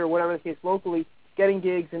it's CSB or whatever the case locally getting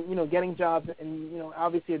gigs and getting jobs and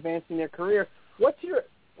obviously advancing their career. What's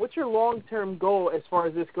your long-term goal as far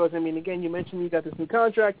as this goes? I mean, again, you mentioned you got this new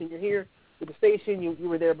contract and you're here with the station. You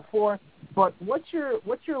were there before, but what's your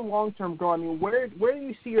long-term goal? I mean, where do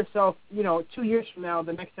you see yourself? 2 years from now,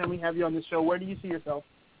 the next time we have you on the show, where do you see yourself?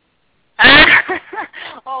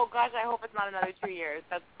 Oh gosh, I hope it's not another 2 years.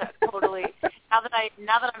 That's totally. Now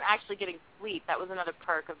that I'm actually getting sleep, that was another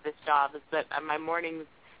perk of this job. Is that my mornings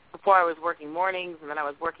before I was working mornings and then I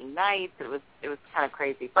was working nights. It was kind of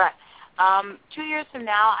crazy. But 2 years from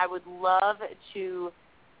now, I would love to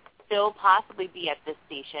still possibly be at this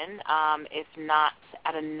station, if not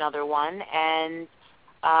at another one. And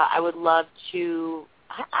I would love to,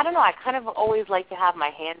 I don't know, I kind of always like to have my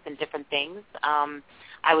hands in different things.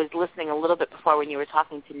 I was listening a little bit before when you were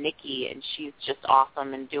talking to Nikki, and she's just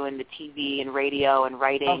awesome and doing the TV and radio and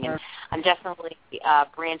writing. Okay. And I'm definitely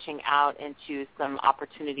branching out into some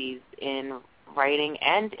opportunities in writing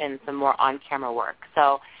and in some more on-camera work.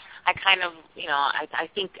 So I kind of, I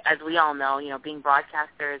think, as we all know, being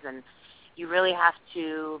broadcasters, and you really have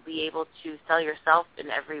to be able to sell yourself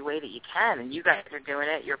in every way that you can. And you guys are doing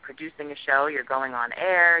it. You're producing a show. You're going on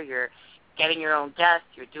air. You're getting your own guests.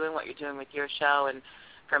 You're doing what you're doing with your show. And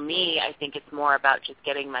for me, I think it's more about just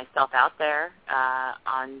getting myself out there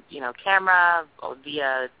on, camera,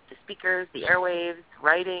 via the speakers, the airwaves,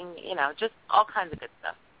 writing, just all kinds of good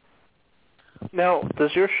stuff. Now,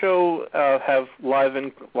 does your show have live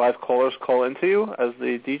callers call into you as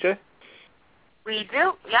the DJ? We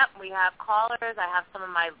do. Yep, we have callers. I have some of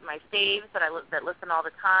my faves that listen all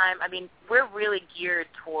the time. I mean, we're really geared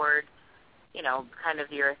toward, kind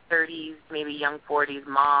of your 30s, maybe young 40s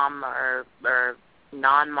mom or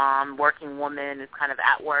non-mom, working woman is kind of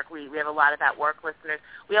at work. We have a lot of at work listeners.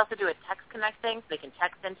 We also do a text connecting, so they can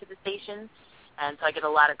text into the station. And so I get a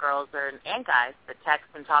lot of girls and guys that text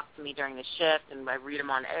and talk to me during the shift, and I read them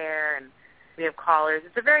on air, and we have callers.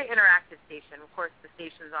 It's a very interactive station. Of course, the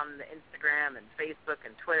station's on the Instagram and Facebook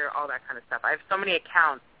and Twitter, all that kind of stuff. I have so many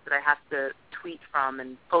accounts that I have to tweet from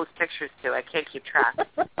and post pictures to. I can't keep track.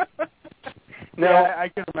 Now, I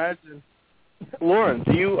can imagine. Lauren,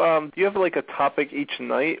 do you have like a topic each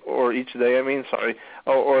night or each day?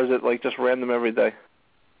 Or is it like just random every day?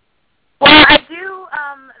 Well, I do.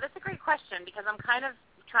 That's a great question because I'm kind of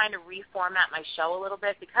trying to reformat my show a little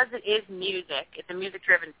bit because it is music. It's a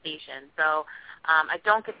music-driven station, so I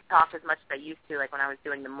don't get to talk as much as I used to, like when I was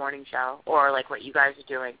doing the morning show or like what you guys are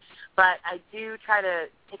doing. But I do try to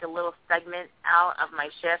take a little segment out of my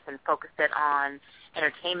shift and focus it on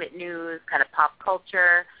entertainment news, kind of pop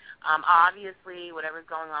culture. Obviously, whatever's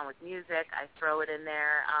going on with music, I throw it in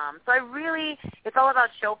there. So it's all about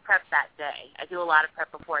show prep that day. I do a lot of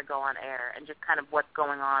prep before I go on air and just kind of what's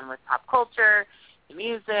going on with pop culture, the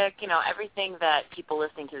music, everything that people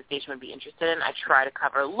listening to the station would be interested in. I try to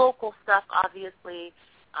cover local stuff, obviously,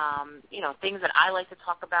 things that I like to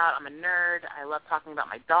talk about. I'm a nerd. I love talking about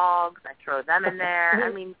my dogs. I throw them in there.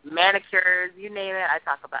 I mean, manicures, you name it, I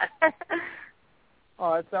talk about it.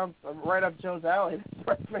 Oh, it sounds right up Joe's alley.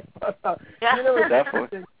 Yeah,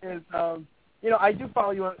 definitely. I do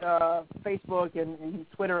follow you on Facebook and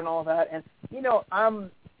Twitter and all that, and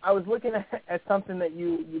I was looking at something that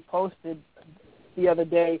you posted the other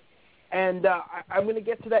day, and I'm going to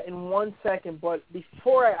get to that in 1 second. But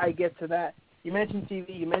before I get to that, you mentioned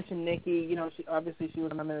TV, you mentioned Nikki. She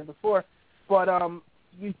was on there before, but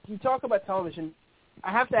you talk about television.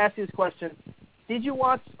 I have to ask you this question. Did you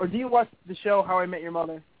watch, or do you watch the show How I Met Your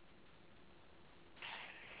Mother?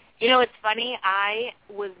 It's funny. I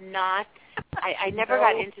was not. I never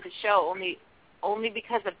got into the show only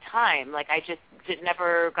because of time. Like I just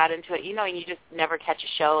never got into it. And you just never catch a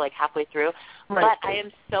show like halfway through. Right. But I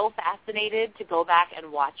am so fascinated to go back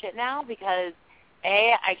and watch it now because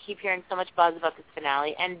A, I keep hearing so much buzz about this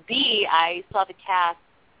finale, and B, I saw the cast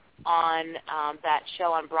on that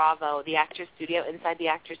show on Bravo, the Actors Studio, Inside the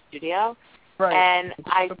Actors Studio. Right. And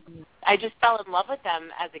I just fell in love with them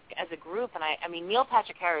as a group, and I mean Neil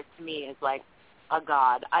Patrick Harris to me is like a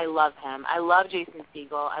god. I love him. I love Jason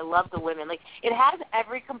Segel. I love the women. Like it has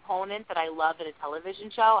every component that I love in a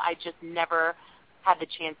television show. I just never had the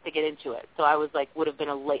chance to get into it, so I was like would have been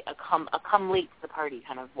a come late to the party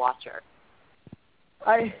kind of watcher.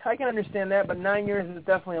 I can understand that, but 9 years is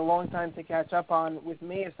definitely a long time to catch up on. With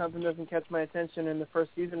me, if something doesn't catch my attention in the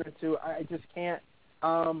first season or two, I just can't.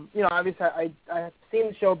 Obviously, I've seen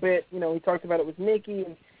the show a bit. We talked about it with Nikki,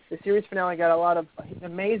 and the series finale got a lot of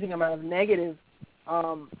amazing amount of negative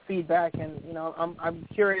feedback, and I'm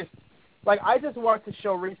curious. Like I just watched the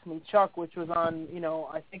show recently, Chuck, which was on.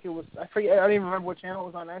 I think it was. I forget. I don't even remember what channel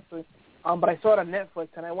it was on actually. But I saw it on Netflix,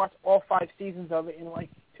 and I watched all 5 seasons of it in like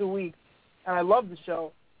 2 weeks, and I loved the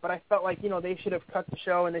show. But I felt like they should have cut the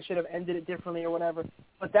show and they should have ended it differently or whatever.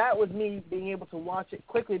 But that was me being able to watch it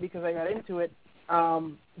quickly because I got into it.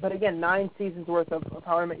 But again, 9 seasons worth of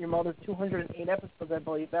How I Met Your Mother, 208 episodes, I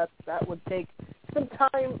believe. That would take some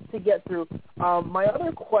time to get through. My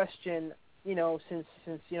other question, since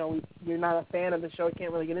you're not a fan of the show, I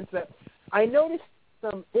can't really get into that. I noticed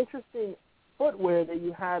some interesting footwear that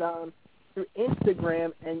you had on through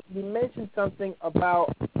Instagram, and you mentioned something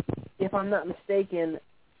about, if I'm not mistaken,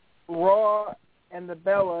 Raw and the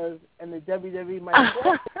Bellas and the WWE. My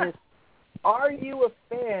question is, are you a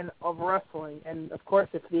fan of wrestling? And, of course,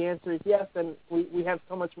 if the answer is yes, then we have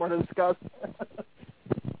so much more to discuss.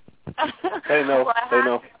 They know. Well, they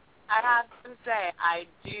know. I have to say, I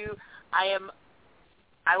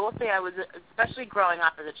will say I was, especially growing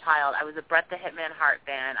up as a child, I was a Bret the Hitman Hart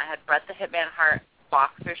fan. I had Bret the Hitman Hart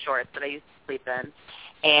boxer shorts that I used to sleep in.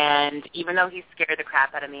 And even though he scared the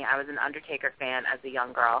crap out of me, I was an Undertaker fan as a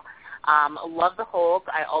young girl. Love the Hulk.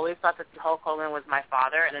 I always thought that Hulk Hogan was my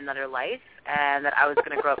father in another life, and that I was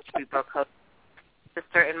going to grow up to be Brooke Hogan's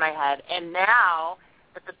sister in my head. And now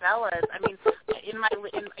But the Bellas, I mean, in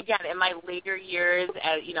my later years,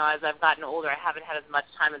 as I've gotten older, I haven't had as much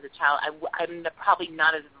time as a child. I'm probably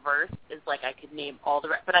not as versed as like I could name all the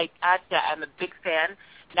rest. But I'm a big fan.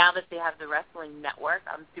 Now that they have the Wrestling Network,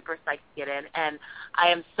 I'm super psyched to get in, and I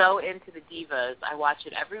am so into the divas. I watch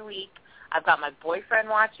it every week. I've got my boyfriend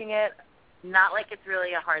watching it. Not like it's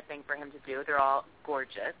really a hard thing for him to do. They're all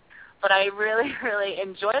gorgeous. But I really, really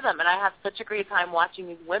enjoy them, and I have such a great time watching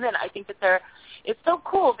these women. I think that it's so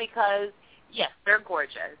cool because, yes, they're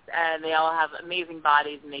gorgeous, and they all have amazing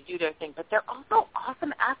bodies, and they do their thing, but they're also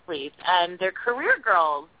awesome athletes, and they're career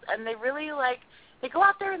girls, and they really, they go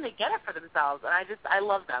out there and they get it for themselves, and I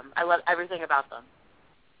love them. I love everything about them.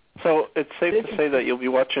 So it's safe to say that you'll be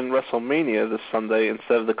watching WrestleMania this Sunday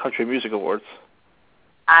instead of the Country Music Awards.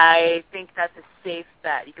 I think that's a safe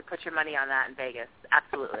bet. You could put your money on that in Vegas.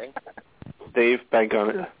 Absolutely. Dave, bank on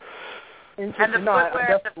it. And the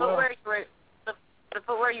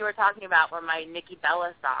footwear you were talking about were my Nikki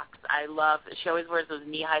Bella socks. I love. She always wears those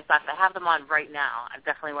knee-high socks. I have them on right now. I'm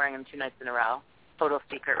definitely wearing them 2 nights in a row. Photo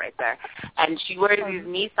secret right there. And she wears these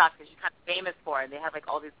knee socks that she's kind of famous for, and they have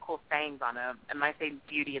all these cool sayings on them. And might say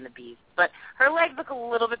Beauty and the Beast, but her legs look a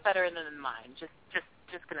little bit better than mine. Just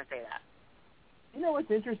gonna say that. You know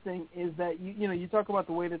what's interesting is that you talk about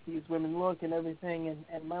the way that these women look and everything, and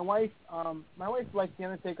my wife likes The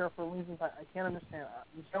Undertaker for reasons I can't understand.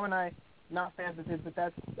 Michelle and I not fans of his, but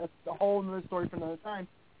that's a whole other story for another time.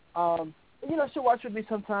 She'll watch with me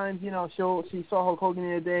sometimes. She saw Hulk Hogan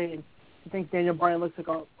the other day, and she thinks Daniel Bryan looks like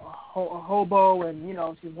a hobo, and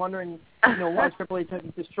she's wondering why Triple H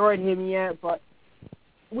hasn't destroyed him yet. But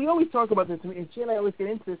we always talk about this, and she and I always get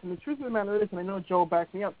into this, and the truth of the matter is, and I know Joe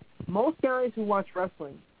backs me up, most guys who watch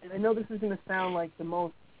wrestling, and I know this is going to sound like the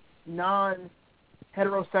most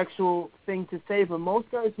non-heterosexual thing to say, but most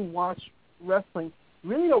guys who watch wrestling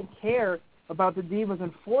really don't care about the divas,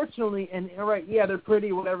 unfortunately, and right, yeah, they're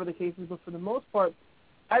pretty, whatever the case is, but for the most part,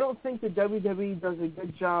 I don't think the WWE does a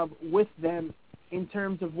good job with them in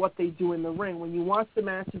terms of what they do in the ring. When you watch the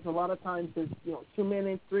matches, a lot of times there's 2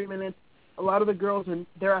 minutes, 3 minutes. A lot of the girls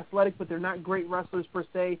they're athletic, but they're not great wrestlers per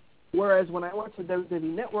se. Whereas when I watch the WWE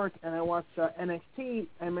Network and I watch NXT,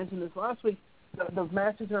 I mentioned this last week, the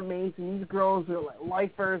matches are amazing. These girls are like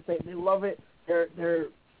lifers. They love it.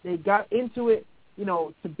 They got into it,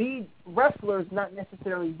 to be wrestlers, not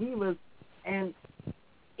necessarily divas. And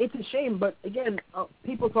it's a shame, but again,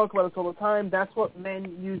 people talk about this all the time. That's what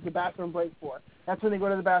men use the bathroom break for. That's when they go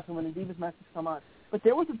to the bathroom when the divas matches come on. But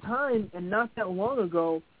there was a time, and not that long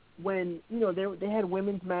ago, when they had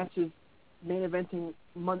women's matches main eventing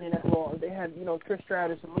Monday Night Raw. They had Trish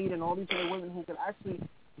Stratus and Lita and all these other women who could actually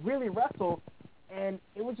really wrestle, and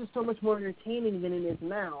it was just so much more entertaining than it is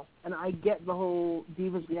now. And I get the whole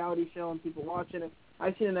Divas reality show and people watching it.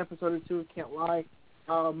 I've seen an episode or two, can't lie,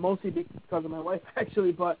 mostly because of my wife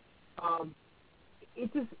actually, but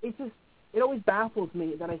it always baffles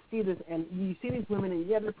me that I see this, and you see these women, and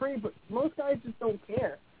yeah, they're pretty, but most guys just don't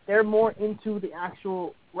care. They're more into the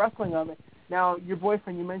actual wrestling of it. Now, your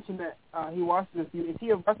boyfriend, you mentioned that he watches this. Is he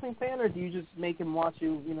a wrestling fan, or do you just make him watch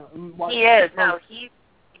you? Watch he is. No, he's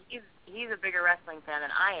a bigger wrestling fan than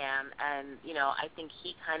I am, and I think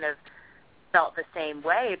he kind of felt the same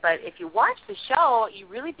way. But if you watch the show, you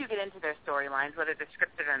really do get into their storylines, whether they're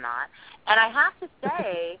scripted or not. And I have to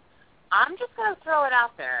say, I'm just going to throw it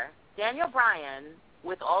out there. Daniel Bryan,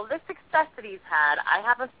 with all the success that he's had, I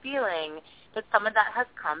have a feeling that some of that has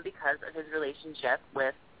come because of his relationship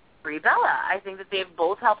with Brie Bella. I think that they've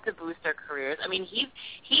both helped to boost their careers. I mean, he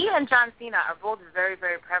and John Cena are both very,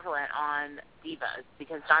 very prevalent on Divas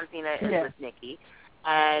because John Cena is with Nikki,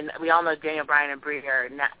 and we all know Daniel Bryan and Brie are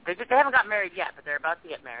they haven't got married yet, but they're about to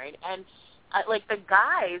get married. And the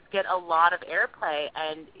guys get a lot of airplay,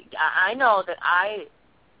 and I know that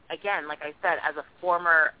again, like I said, as a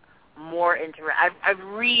former more I've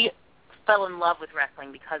fell in love with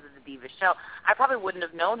wrestling because of the Divas show. I probably wouldn't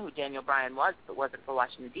have known who Daniel Bryan was if it wasn't for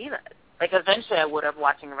watching the Divas. Eventually I would have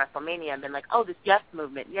watching WrestleMania and been like, oh, this Yes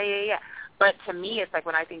movement, yeah. But to me, it's like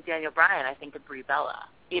when I think Daniel Bryan, I think of Brie Bella,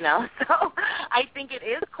 So I think it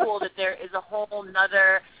is cool that there is a whole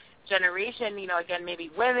nother generation, again,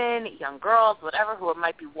 maybe women, young girls, whatever, who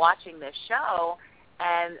might be watching this show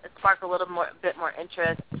and spark a bit more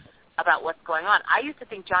interest about what's going on. I used to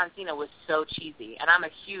think John Cena was so cheesy, and I'm a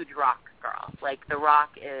huge Rock girl. The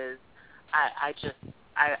Rock is, I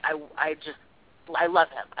love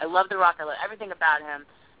him. I love The Rock. I love everything about him.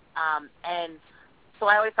 And so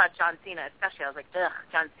I always thought John Cena, especially, I was like, ugh,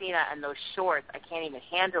 John Cena and those shorts, I can't even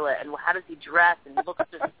handle it. And how does he dress? And he looks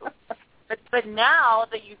just But now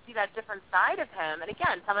that you see that different side of him, and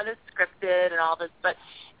again, some of it's scripted and all this, but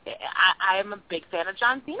I am a big fan of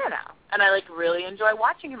John Cena now, and I really enjoy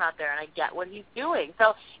watching him out there, and I get what he's doing.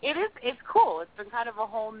 So it's cool. It's been kind of a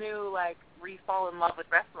whole new re-fall in love with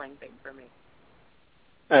wrestling thing for me.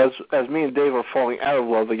 As me and Dave are falling out of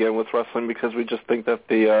love again with wrestling because we just think that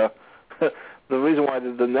the reason why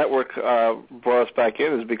the network brought us back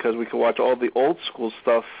in is because we could watch all the old school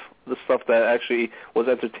stuff, the stuff that actually was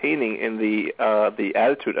entertaining in the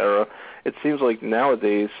Attitude Era. It seems like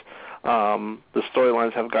nowadays the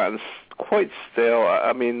storylines have gotten quite stale.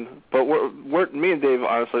 I mean, but me and Dave,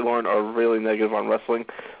 honestly, Lauren, are really negative on wrestling.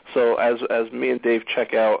 So as me and Dave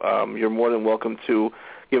check out, you're more than welcome to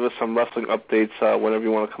give us some wrestling updates whenever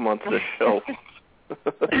you want to come onto the show.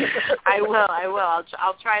 I will.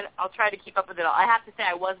 I'll try to keep up with it all. I have to say,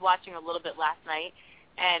 I was watching a little bit last night,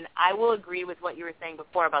 and I will agree with what you were saying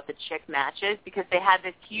before about the chick matches, because they had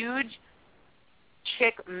this huge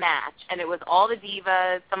chick match, and it was all the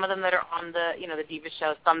divas, some of them that are on the the Diva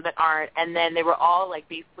show, some that aren't, and then they were all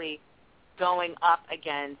basically going up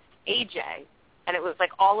against AJ, and it was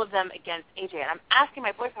all of them against AJ, and I'm asking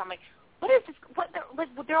my boyfriend, I'm like, what is this?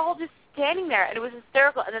 They're all just standing there, and it was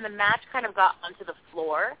hysterical. And then the match kind of got onto the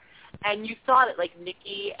floor, and you saw that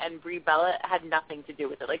Nikki and Brie Bella had nothing to do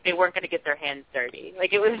with it. They weren't going to get their hands dirty.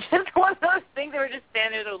 It was just one of those things. They were just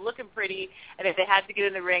standing there, they were looking pretty, and if they had to get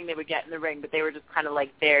in the ring, they would get in the ring. But they were just kind of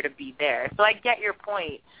there to be there. So I get your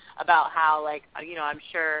point about how I'm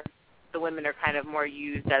sure the women are kind of more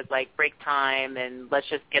used as break time and let's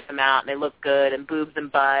just get them out and they look good and boobs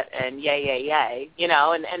and butt and yay,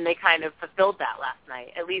 and they kind of fulfilled that last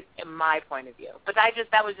night, at least in my point of view. But that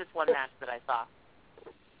was just one match that I saw.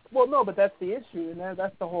 Well, no, but that's the issue, and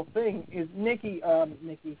that's the whole thing. Is Natalya,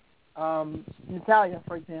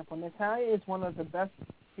 for example. Natalya is one of the best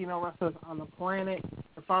female wrestlers on the planet.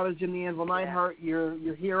 Her father's Jim the Anvil Neidhart, your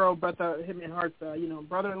hero, him and Hart's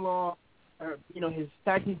brother-in-law. His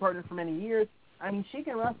tag team partner for many years. I mean, she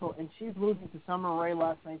can wrestle, and she's losing to Summer Rae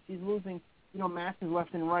last night. She's losing, matches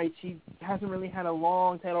left and right. She hasn't really had a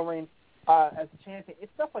long title reign as a champion.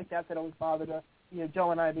 It's stuff like that always bothered us, Joe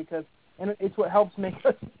and I, and it's what helps make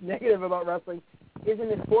us negative about wrestling.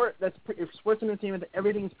 Isn't a sport sports entertainment that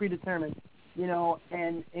everything is predetermined,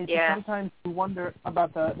 and sometimes you wonder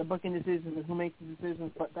about the booking decisions and who makes the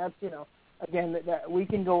decisions, but that's, again, that we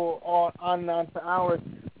can go on and on for hours.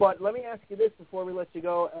 But let me ask you this before we let you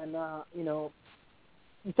go. And,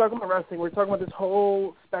 you're talking about wrestling. We're talking about this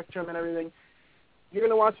whole spectrum and everything. You're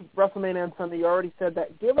going to watch WrestleMania on Sunday. You already said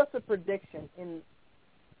that. Give us a prediction in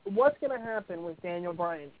what's going to happen with Daniel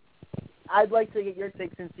Bryan. I'd like to get your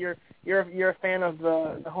take since you're a fan of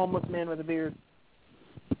the homeless man with a beard.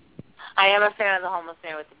 I am a fan of the homeless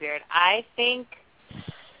man with the beard. I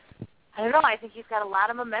don't know. I think he's got a lot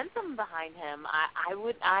of momentum behind him. I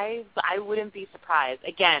wouldn't be surprised.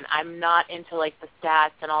 Again, I'm not into the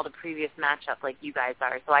stats and all the previous matchups like you guys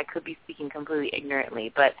are, so I could be speaking completely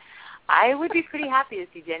ignorantly. But I would be pretty happy to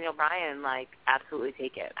see Daniel Bryan absolutely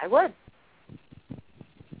take it. I would.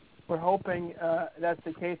 We're hoping that's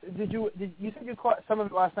the case. You said you caught some of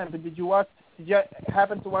it last night, but did you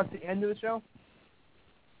happen to watch the end of the show?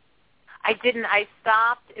 I didn't. I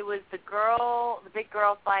stopped. It was the big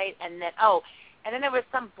girl fight, and then there was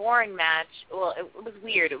some boring match. Well, it was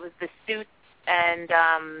weird. It was the suits and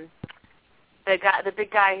the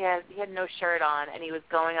big guy. He had no shirt on, and he was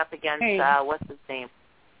going up against what's his name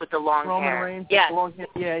with the long hair. Roman Reigns. Yes.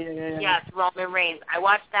 Yeah. Yes, Roman Reigns. I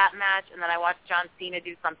watched that match, and then I watched John Cena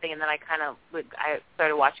do something, and then I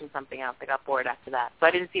started watching something else. I got bored after that, so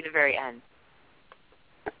I didn't see the very end.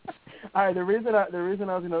 All right, the reason I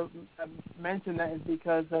was going to mention that is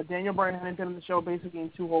because Daniel Bryan hadn't been on the show basically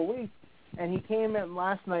in 2 whole weeks, and he came in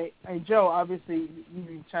last night. And Joe, obviously, you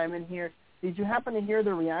can chime in here. Did you happen to hear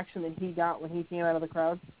the reaction that he got when he came out of the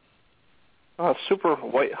crowd? Super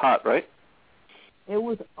white hot, right? It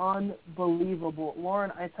was unbelievable.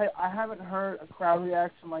 Lauren, I tell you, I haven't heard a crowd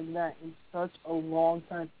reaction like that in such a long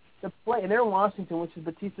time. And they're in Washington, which is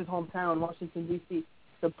Batista's hometown, Washington, D.C.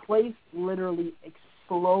 The place literally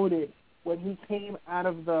exploded when he came out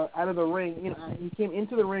of the ring. He came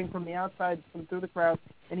into the ring from the outside, from through the crowd,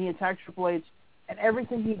 and he attacked Triple H. And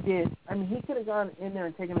everything he did, I mean, he could have gone in there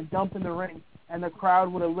and taken a dump in the ring, and the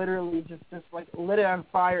crowd would have literally just lit it on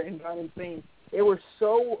fire and gone insane. It was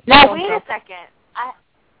so... Now, wait a second. I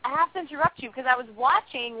have to interrupt you because I was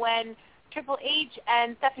watching when Triple H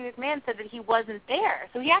and Stephanie McMahon said that he wasn't there.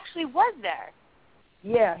 So he actually was there.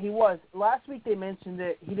 Yeah, he was. Last week they mentioned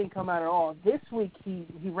that he didn't come out at all. This week he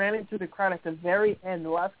ran into the crowd at the very end, the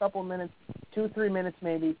last couple of minutes, 2-3 minutes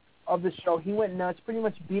maybe, of the show. He went nuts, pretty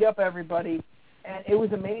much beat up everybody. And it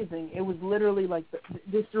was amazing. It was literally like,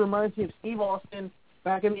 this reminds me of Steve Austin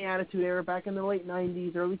back in the Attitude Era, back in the late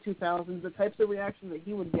 90s, early 2000s, the types of reactions that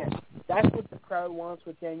he would get. That's what the crowd wants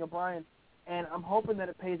with Daniel Bryan. And I'm hoping that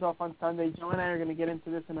it pays off on Sunday. Joe and I are going to get into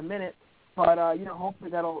this in a minute. But, hopefully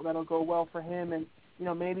that'll go well for him. And,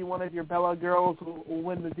 maybe one of your Bella girls will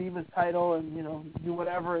win the Divas title and, do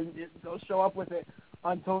whatever and they'll show up with it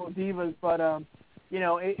on Total Divas. But,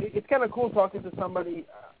 it's kind of cool talking to somebody,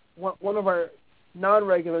 one of our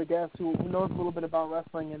non-regular guests who knows a little bit about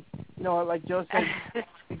wrestling. And, like Joe said, it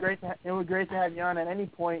would be great to have you on at any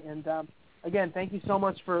point. And, again, thank you so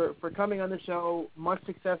much for coming on the show. Much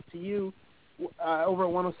success to you over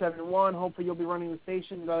at 107.1. Hopefully you'll be running the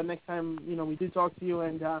station next time, we do talk to you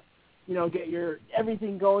and, get your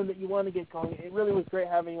everything going that you want to get going. It really was great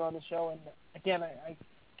having you on the show. And, again, I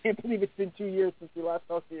can't believe it's been 2 years since we last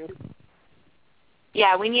talked to you.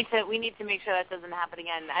 Yeah, we need to make sure that doesn't happen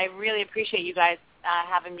again. I really appreciate you guys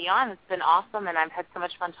having me on. It's been awesome, and I've had so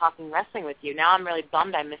much fun talking wrestling with you. Now I'm really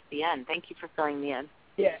bummed I missed the end. Thank you for filling me in.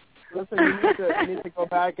 Yeah. Listen, you need to go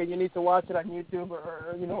back and you need to watch it on YouTube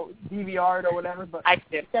or DVR it or whatever. But I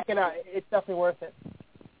do. Check it out. It's definitely worth it.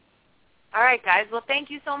 All right, guys. Well, thank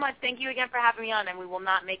you so much. Thank you again for having me on, and we will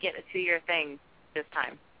not make it a 2-year thing this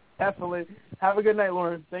time. Absolutely. Have a good night,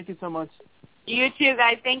 Lauren. Thank you so much. You too,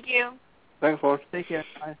 guys. Thank you. Thanks, Lauren. Take care.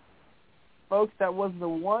 Bye. Folks, that was the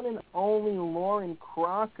one and only Lauren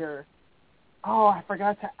Crocker. Oh, I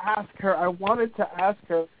forgot to ask her. I wanted to ask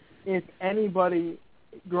her if anybody,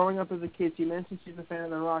 growing up as a kid, she mentioned she's a fan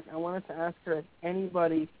of The Rock. I wanted to ask her if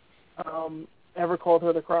anybody ever called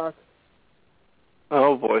her the Croc.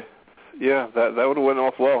 Oh, boy. Yeah, that would have went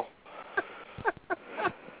off well.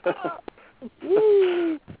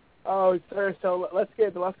 Oh, sir. So let's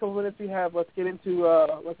get the last couple minutes we have. Let's get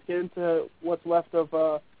into what's left of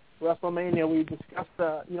WrestleMania. We discussed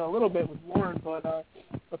a little bit with Lauren, but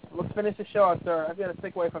let's finish the show out, sir. I've got a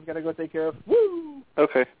sick wife I've got to go take care of. Woo!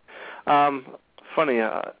 Okay. Funny,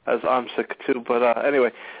 as I'm sick too, but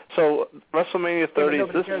anyway. So WrestleMania 30 is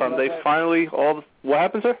this Sunday. Finally, what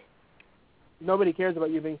happened, sir? Nobody cares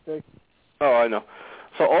about you being sick. Oh, I know.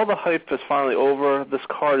 So all the hype is finally over. This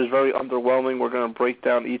card is very underwhelming. We're going to break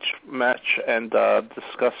down each match and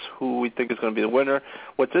discuss who we think is going to be the winner.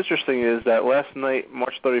 What's interesting is that last night,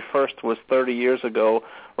 March 31st, was 30 years ago,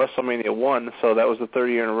 WrestleMania 1, so that was the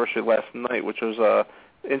 30-year anniversary last night, which was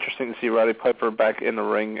interesting to see Roddy Piper back in the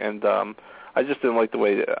ring, and I just didn't like the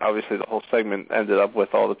way, obviously, the whole segment ended up with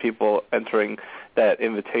all the people entering that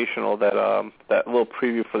invitational, that little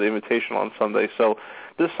preview for the invitational on Sunday. So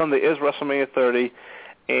this Sunday is WrestleMania 30.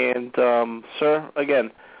 And, sir,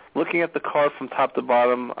 again, looking at the card from top to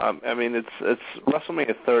bottom, I mean, it's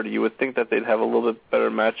WrestleMania 30. You would think that they'd have a little bit better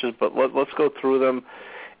matches, but let's go through them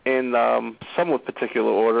in somewhat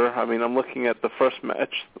particular order. I mean, I'm looking at the first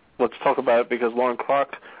match. Let's talk about it because Lauren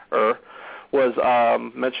Crocker was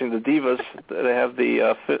mentioning the Divas. They have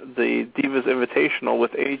the Divas Invitational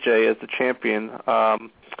with AJ as the champion.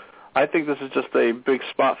 I think this is just a big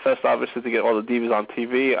spot fest, obviously, to get all the Divas on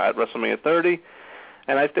TV at WrestleMania 30.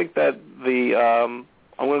 And I think that I'm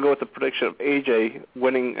going to go with the prediction of AJ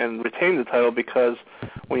winning and retaining the title because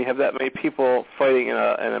when you have that many people fighting in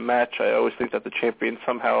a match, I always think that the champion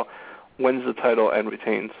somehow wins the title and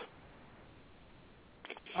retains.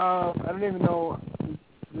 I don't even know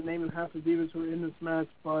the name of half the Divas who are in this match,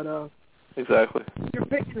 but exactly. You're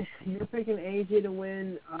picking AJ to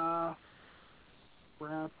win. I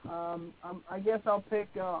guess I'll pick.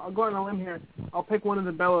 I'll go on a limb here. I'll pick one of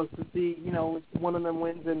the Bellas to see, if one of them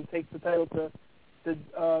wins and takes the title to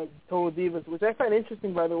Total Divas, which I find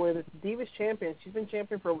interesting, by the way. That the Divas champion, she's been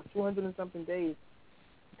champion for over 200 and something days,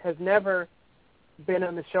 has never been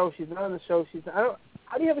on the show. She's not on the show.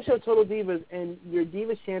 How do you have a show Total Divas and your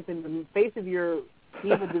Divas champion, the face of your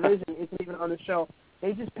Diva division, isn't even on the show?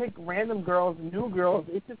 They just pick random girls, new girls.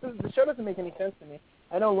 It just the show doesn't make any sense to me.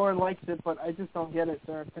 I know Lauren likes it, but I just don't get it,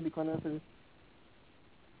 sir. To be quite honest with you.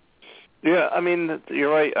 Yeah, I mean,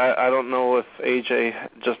 you're right. I don't know if AJ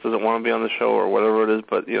just doesn't want to be on the show or whatever it is,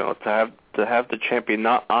 but to have the champion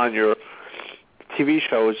not on your TV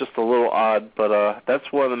show is just a little odd. But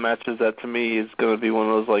that's one of the matches that to me is going to be one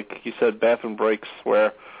of those, like you said, bathroom breaks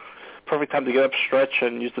where perfect time to get up, stretch,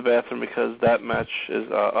 and use the bathroom because that match is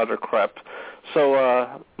utter crap.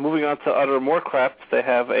 So moving on to utter more crap, they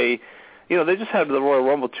have they just had the Royal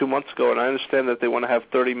Rumble 2 months ago, and I understand that they want to have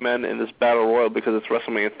 30 men in this Battle Royal because it's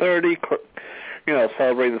WrestleMania 30,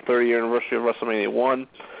 celebrating the 30-year anniversary of WrestleMania 1.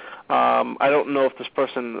 I don't know if this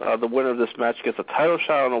person, the winner of this match, gets a title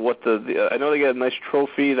shot. I don't know what I know they get a nice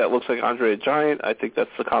trophy that looks like Andre the Giant. I think that's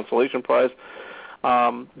the consolation prize.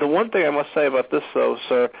 The one thing I must say about this, though,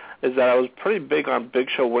 sir, is that I was pretty big on Big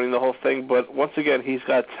Show winning the whole thing, but once again, he's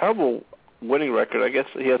got a terrible winning record. I guess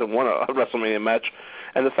he hasn't won a WrestleMania match.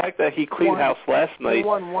 And the fact that he cleaned house last night... He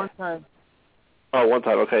won one time. Oh, one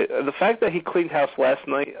time, okay. The fact that he cleaned house last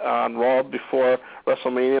night on Raw before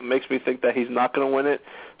WrestleMania makes me think that he's not going to win it.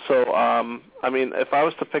 So, I mean, if I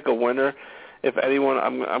was to pick a winner, if anyone,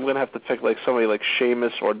 I'm going to have to pick like somebody like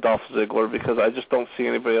Sheamus or Dolph Ziggler because I just don't see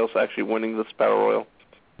anybody else actually winning this Battle Royal.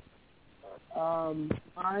 I'm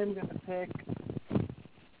going to pick,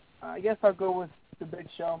 I guess I'll go with the Big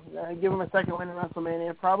Show. Give him a second win in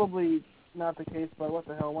WrestleMania. Probably not the case, but what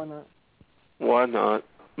the hell, why not? Why not?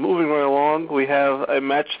 Moving right along, we have a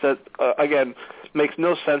match that, again, makes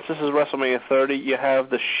no sense. This is WrestleMania 30. You have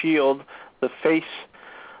the Shield, the face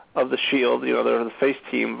of the Shield, you know, they're the face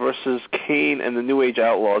team, versus Kane and the New Age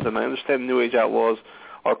Outlaws. And I understand the New Age Outlaws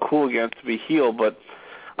are cool again to be heel, but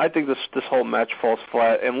I think this whole match falls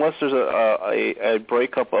flat unless there's a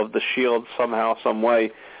breakup of the Shield somehow, some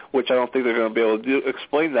way, which I don't think they're going to be able to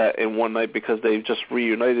explain that in one night because they've just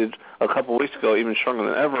reunited a couple weeks ago, even stronger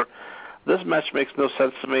than ever. This match makes no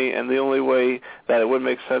sense to me, and the only way that it would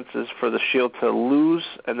make sense is for the Shield to lose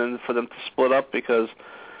and then for them to split up because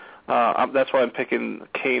that's why I'm picking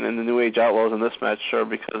Kane and the New Age Outlaws in this match, sure,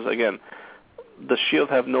 because, again, the Shield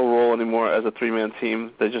have no role anymore as a three-man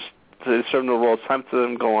team. They serve no role. It's time to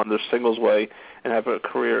them go on their singles way and have a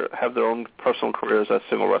career, have their own personal careers as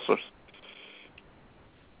single wrestlers.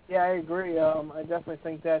 Yeah, I agree. I definitely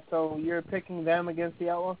think that. So you're picking them against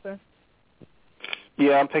the Outlaws there?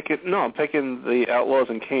 Yeah, I'm picking the Outlaws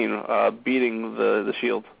and Kane beating the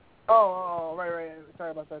Shield. Oh, right.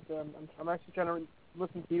 Sorry about that. I'm actually trying to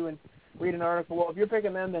listen to you and read an article. Well, if you're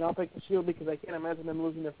picking them, then I'll pick the Shield because I can't imagine them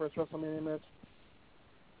losing their first WrestleMania match.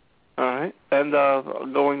 All right. And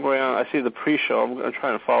going way on, I see the pre-show. I'm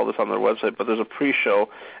trying to follow this on their website, but there's a pre-show,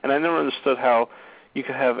 and I never understood how you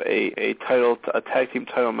could have a tag team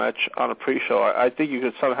title match on a pre-show. I think you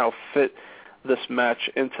could somehow fit this match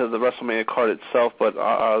into the WrestleMania card itself, but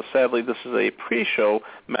sadly this is a pre-show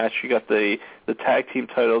match. You got the tag team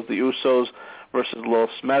titles, the Usos versus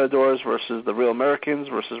Los Matadors versus the Real Americans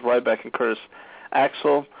versus Ryback and Curtis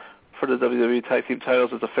Axel for the WWE tag team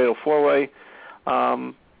titles. It's a fatal four-way.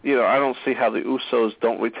 You know, I don't see how the Usos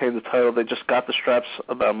don't retain the title. They just got the straps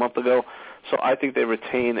about a month ago, so I think they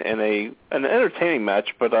retain in an entertaining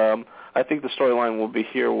match. But I think the storyline will be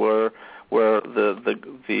here where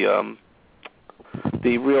the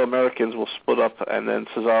Real Americans will split up, and then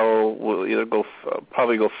Cesaro will either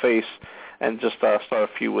probably go face and just start a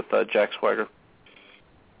feud with Jack Swagger.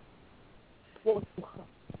 Well,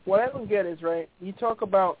 what I don't get is, right, you talk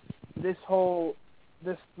about this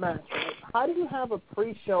match, right? How do you have a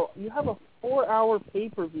pre-show? You have a 4-hour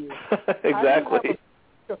pay-per-view. Exactly.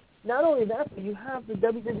 Not only that, but you have the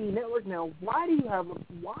WWE Network now. Why?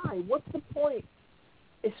 What's the point?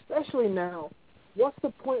 Especially now. What's the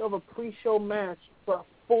point of a pre-show match for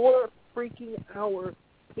a 4-freaking-hour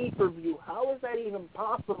pay-per-view? How is that even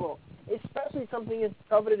possible? Especially something as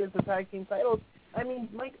coveted as the tag team titles. I mean,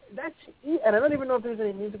 Mike, that should and I don't even know if there's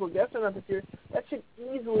any musical guests or not this year. That should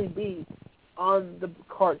easily be on the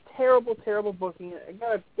card. Terrible booking.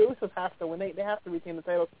 The Usos have to win. They have to retain the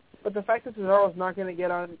titles. But the fact that Cesaro's not going to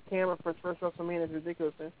get on camera for his first WrestleMania is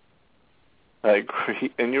ridiculous, man. I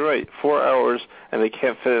agree, and you're right. 4 hours, and they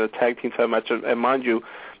can't fit in a tag team title match. And mind you,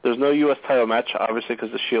 there's no U.S. title match, obviously,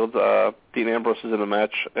 because the Shield, Dean Ambrose is in a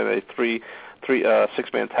match, and a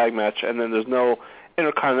six-man tag match. And then there's no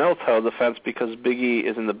Intercontinental title defense because Big E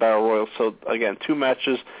is in the Battle Royal. So again, 2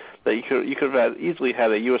 matches that you could have easily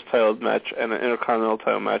had a U.S. title match and an Intercontinental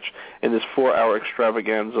title match in this 4-hour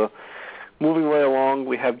extravaganza. Moving right along,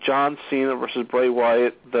 we have John Cena versus Bray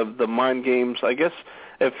Wyatt. The mind games, I guess.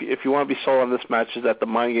 If you want to be sold on this match, is that the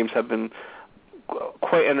mind games have been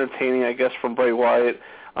quite entertaining, I guess, from Bray Wyatt.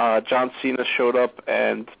 John Cena showed up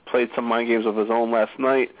and played some mind games of his own last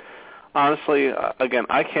night. Honestly, again,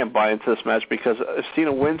 I can't buy into this match because if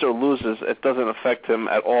Cena wins or loses, it doesn't affect him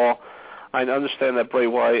at all. I understand that Bray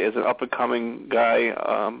Wyatt is an up-and-coming guy,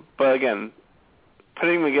 but again,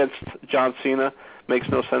 putting him against John Cena makes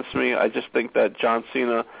no sense to me. I just think that John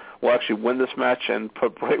Cena will actually win this match and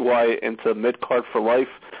put Bray Wyatt into mid-card for life,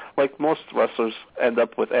 like most wrestlers end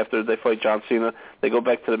up with after they fight John Cena. They go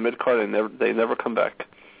back to the mid-card and they never come back.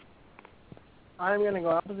 I'm going to go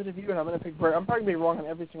opposite of you, and I'm going to pick Bray. I'm probably going to be wrong on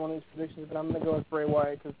every single one of these predictions, but I'm going to go with Bray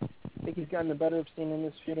Wyatt because I think he's gotten the better of Cena in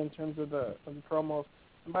this feud in terms of the promos.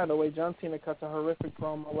 And by the way, John Cena cuts a horrific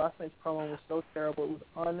promo. Last night's promo was so terrible. It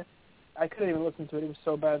was I couldn't even listen to it. It was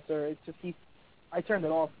so bad, sir. It's just I turned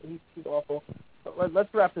it off. He's awful. But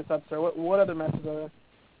let's wrap this up, sir. What other matches are there?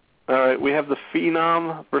 All right, we have the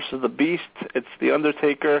Phenom versus the Beast. It's the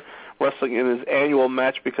Undertaker wrestling in his annual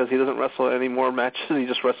match because he doesn't wrestle any more matches. He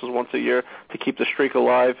just wrestles once a year to keep the streak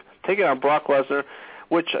alive. Taking on Brock Lesnar,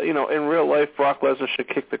 which, in real life, Brock Lesnar should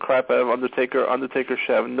kick the crap out of Undertaker. Undertaker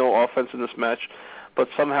should have no offense in this match. But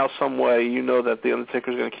somehow, some way, that the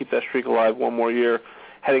Undertaker is going to keep that streak alive one more year,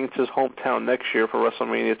 heading to his hometown next year for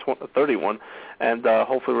WrestleMania 31, and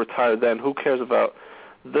hopefully retire then. Who cares about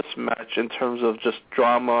this match in terms of just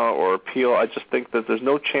drama or appeal? I just think that there's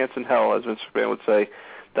no chance in hell, as Vince McMahon would say,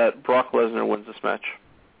 that Brock Lesnar wins this match.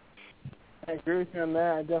 I agree with you on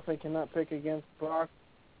that. I definitely cannot pick against Brock,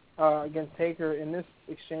 against Taker in this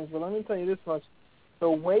exchange. But let me tell you this much. The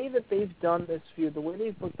way that they've done this feud, the way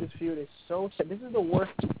they've booked this feud is so sad. This is the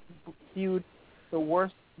worst feud, the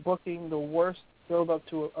worst booking, the worst build-up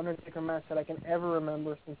to an Undertaker match that I can ever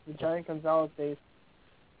remember since the Giant Gonzalez days.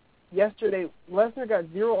 Yesterday, Lesnar got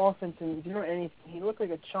zero offense and zero anything. He looked like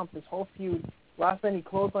a chump this whole feud. Last night he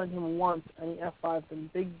clotheslined him once and he F5'd him.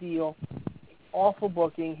 Big deal. Awful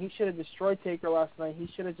booking. He should have destroyed Taker last night. He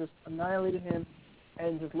should have just annihilated him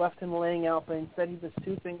and just left him laying out, but instead he does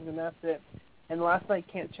two things and that's it. And last night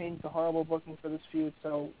can't change the horrible booking for this feud,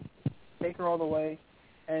 so Taker all the way.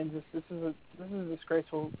 And just this is a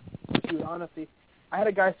disgraceful feud, honestly. I had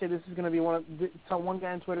a guy say this is going to be one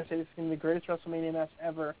guy on Twitter say this is going to be the greatest WrestleMania match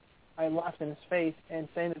ever. I laughed in his face and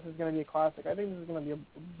saying this is going to be a classic. I think this is going to be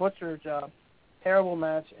a butcher job. Terrible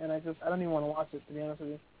match, and I don't even want to watch it, to be honest with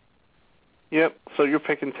you. Yep, so you're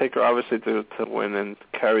picking Taker, obviously, to win and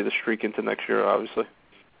carry the streak into next year, obviously.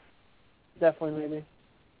 Definitely, maybe.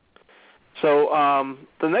 So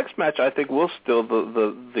the next match, I think, will steal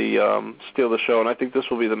the show, and I think this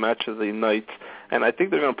will be the match of the night. And I think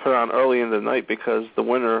they're going to put it on early in the night because the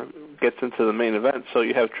winner gets into the main event. So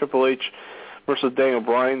you have Triple H versus Daniel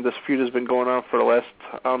Bryan. This feud has been going on for the last,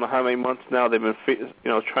 I don't know how many months now. They've been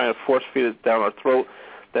trying to force feed it down our throat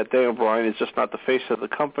that Daniel Bryan is just not the face of the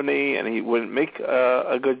company and he wouldn't make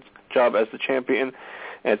a good job as the champion.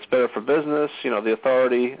 And it's better for business. The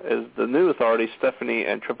authority is the new authority. Stephanie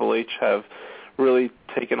and Triple H have really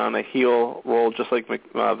taken on a heel role, just like Vince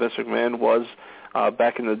McMahon was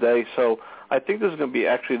back in the day. So I think this is going to be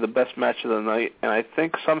actually the best match of the night. And I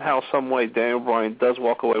think somehow, some way, Daniel Bryan does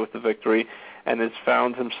walk away with the victory and has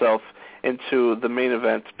found himself into the main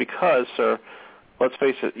event because, sir, let's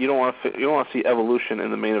face it, you don't want to see evolution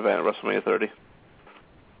in the main event at WrestleMania 30.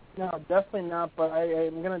 No, definitely not, but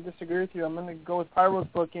I'm going to disagree with you. I'm going to go with Pyro's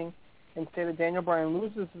booking and say that Daniel Bryan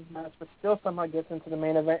loses his match, but still somehow gets into the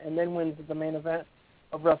main event and then wins the main event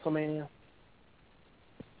of WrestleMania.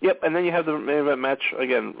 Yep, and then you have the main event match,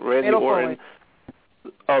 again, Randy Fatal Orton.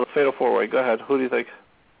 Oh, the Fatal 4-Way. Go ahead. Who do you think?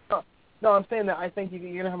 No, I'm saying that I think you're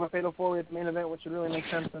going to have a Fatal 4-Way at the main event, which would really make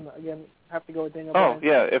sense, and again, have to go with Daniel Bryan. Oh,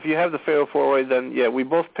 yeah, if you have the Fatal 4-Way, then, yeah,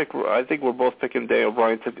 I think we're both picking Daniel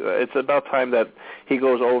Bryan. It's about time that he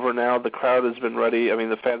goes over now. The crowd has been ready.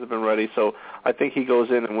 The fans have been ready, so I think he goes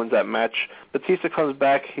in and wins that match. Batista comes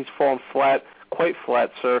back. He's fallen flat, quite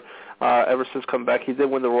flat, sir. Ever since coming back, he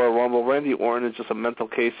did win the Royal Rumble. Randy Orton is just a mental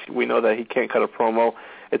case. We know that he can't cut a promo.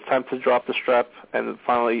 It's time to drop the strap and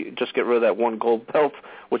finally just get rid of that one gold belt,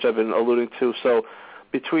 which I've been alluding to. So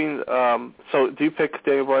so do you pick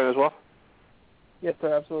Daniel Bryan as well? Yes,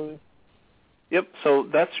 sir, absolutely. Yep, so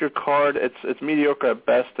that's your card. It's mediocre at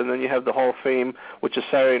best, and then you have the Hall of Fame, which is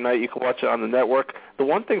Saturday night. You can watch it on the network. The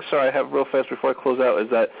one thing, sir, I have real fast before I close out is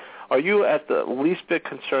that are you at the least bit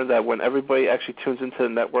concerned that when everybody actually tunes into the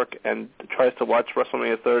network and tries to watch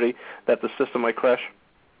WrestleMania 30, that the system might crash?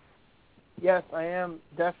 Yes, I am,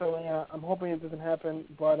 definitely. I'm hoping it doesn't happen,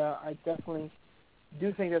 but I definitely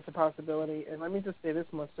do think that's a possibility. And let me just say this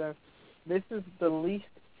much, sir. This is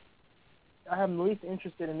I am least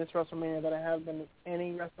interested in this WrestleMania that I have been in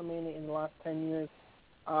any WrestleMania in the last 10 years.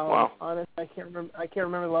 Wow. Honestly, I can't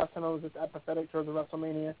remember the last time I was this apathetic towards a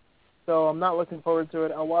WrestleMania. So I'm not looking forward to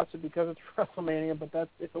it. I'll watch it because it's WrestleMania, but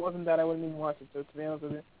if it wasn't that, I wouldn't even watch it, so to be honest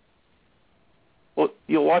with you. Well,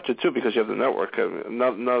 you'll watch it too because you have the network. No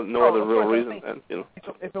other real reason. And,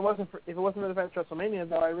 If it wasn't for the fact of WrestleMania,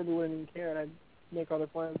 though, I really wouldn't even care, and I'd make other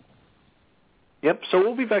plans. Yep. So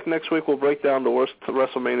we'll be back next week. We'll break down the worst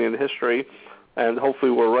WrestleMania in history, and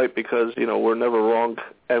hopefully we're right because we're never wrong,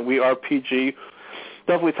 and we are PG.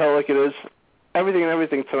 Definitely tell it like it is.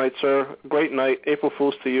 Everything tonight, sir. Great night. April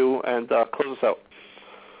Fools to you, and close us out.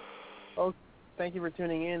 Oh, thank you for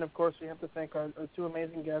tuning in. Of course, we have to thank our two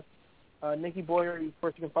amazing guests. Nikki Boyer, of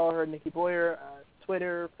course, you can follow her at Nikki Boyer,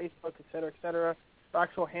 Twitter, Facebook, etc., etc. Her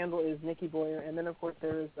actual handle is Nikki Boyer. And then, of course,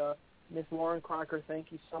 there is Miss Lauren Crocker.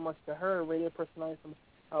 Thank you so much to her, radio personality from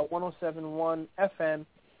 107.1 FM.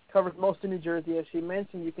 covers most of New Jersey. As she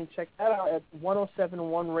mentioned, you can check that out at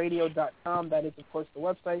 1071radio.com. That is, of course, the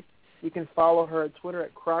website. You can follow her at Twitter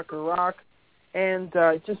at Crocker Rock. And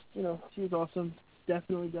she's awesome.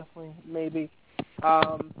 Definitely, maybe.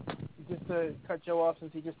 Just to cut Joe off,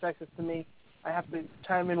 since he just texted to me, I have to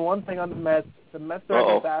chime in one thing on the Mets. The Mets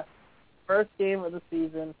are the best. First game of the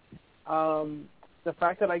season. The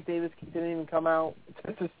fact that Ike Davis didn't even come out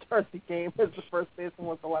to start the game as the first baseman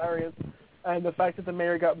was hilarious. And the fact that the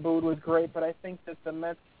mayor got booed was great. But I think that the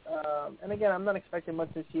Mets, and again, I'm not expecting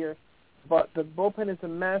much this year, but the bullpen is a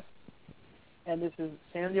mess. And this is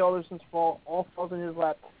Sandy Alderson's fault. All falls in his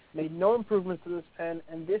lap. Made no improvements to this pen,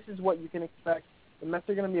 and this is what you can expect. The Mets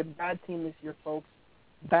are going to be a bad team this year, folks.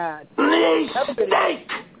 Bad.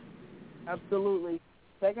 Absolutely.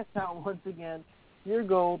 Check us out once again.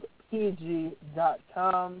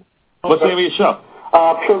 PureGoldPG.com. What's the name of your show?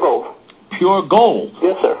 Pure Gold. Pure Gold.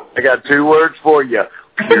 Yes, sir. I got 2 words for you.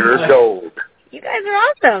 Pure Gold. You guys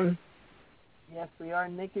are awesome. Yes, we are.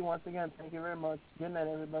 Nikki, once again, thank you very much. Good night,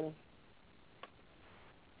 everybody.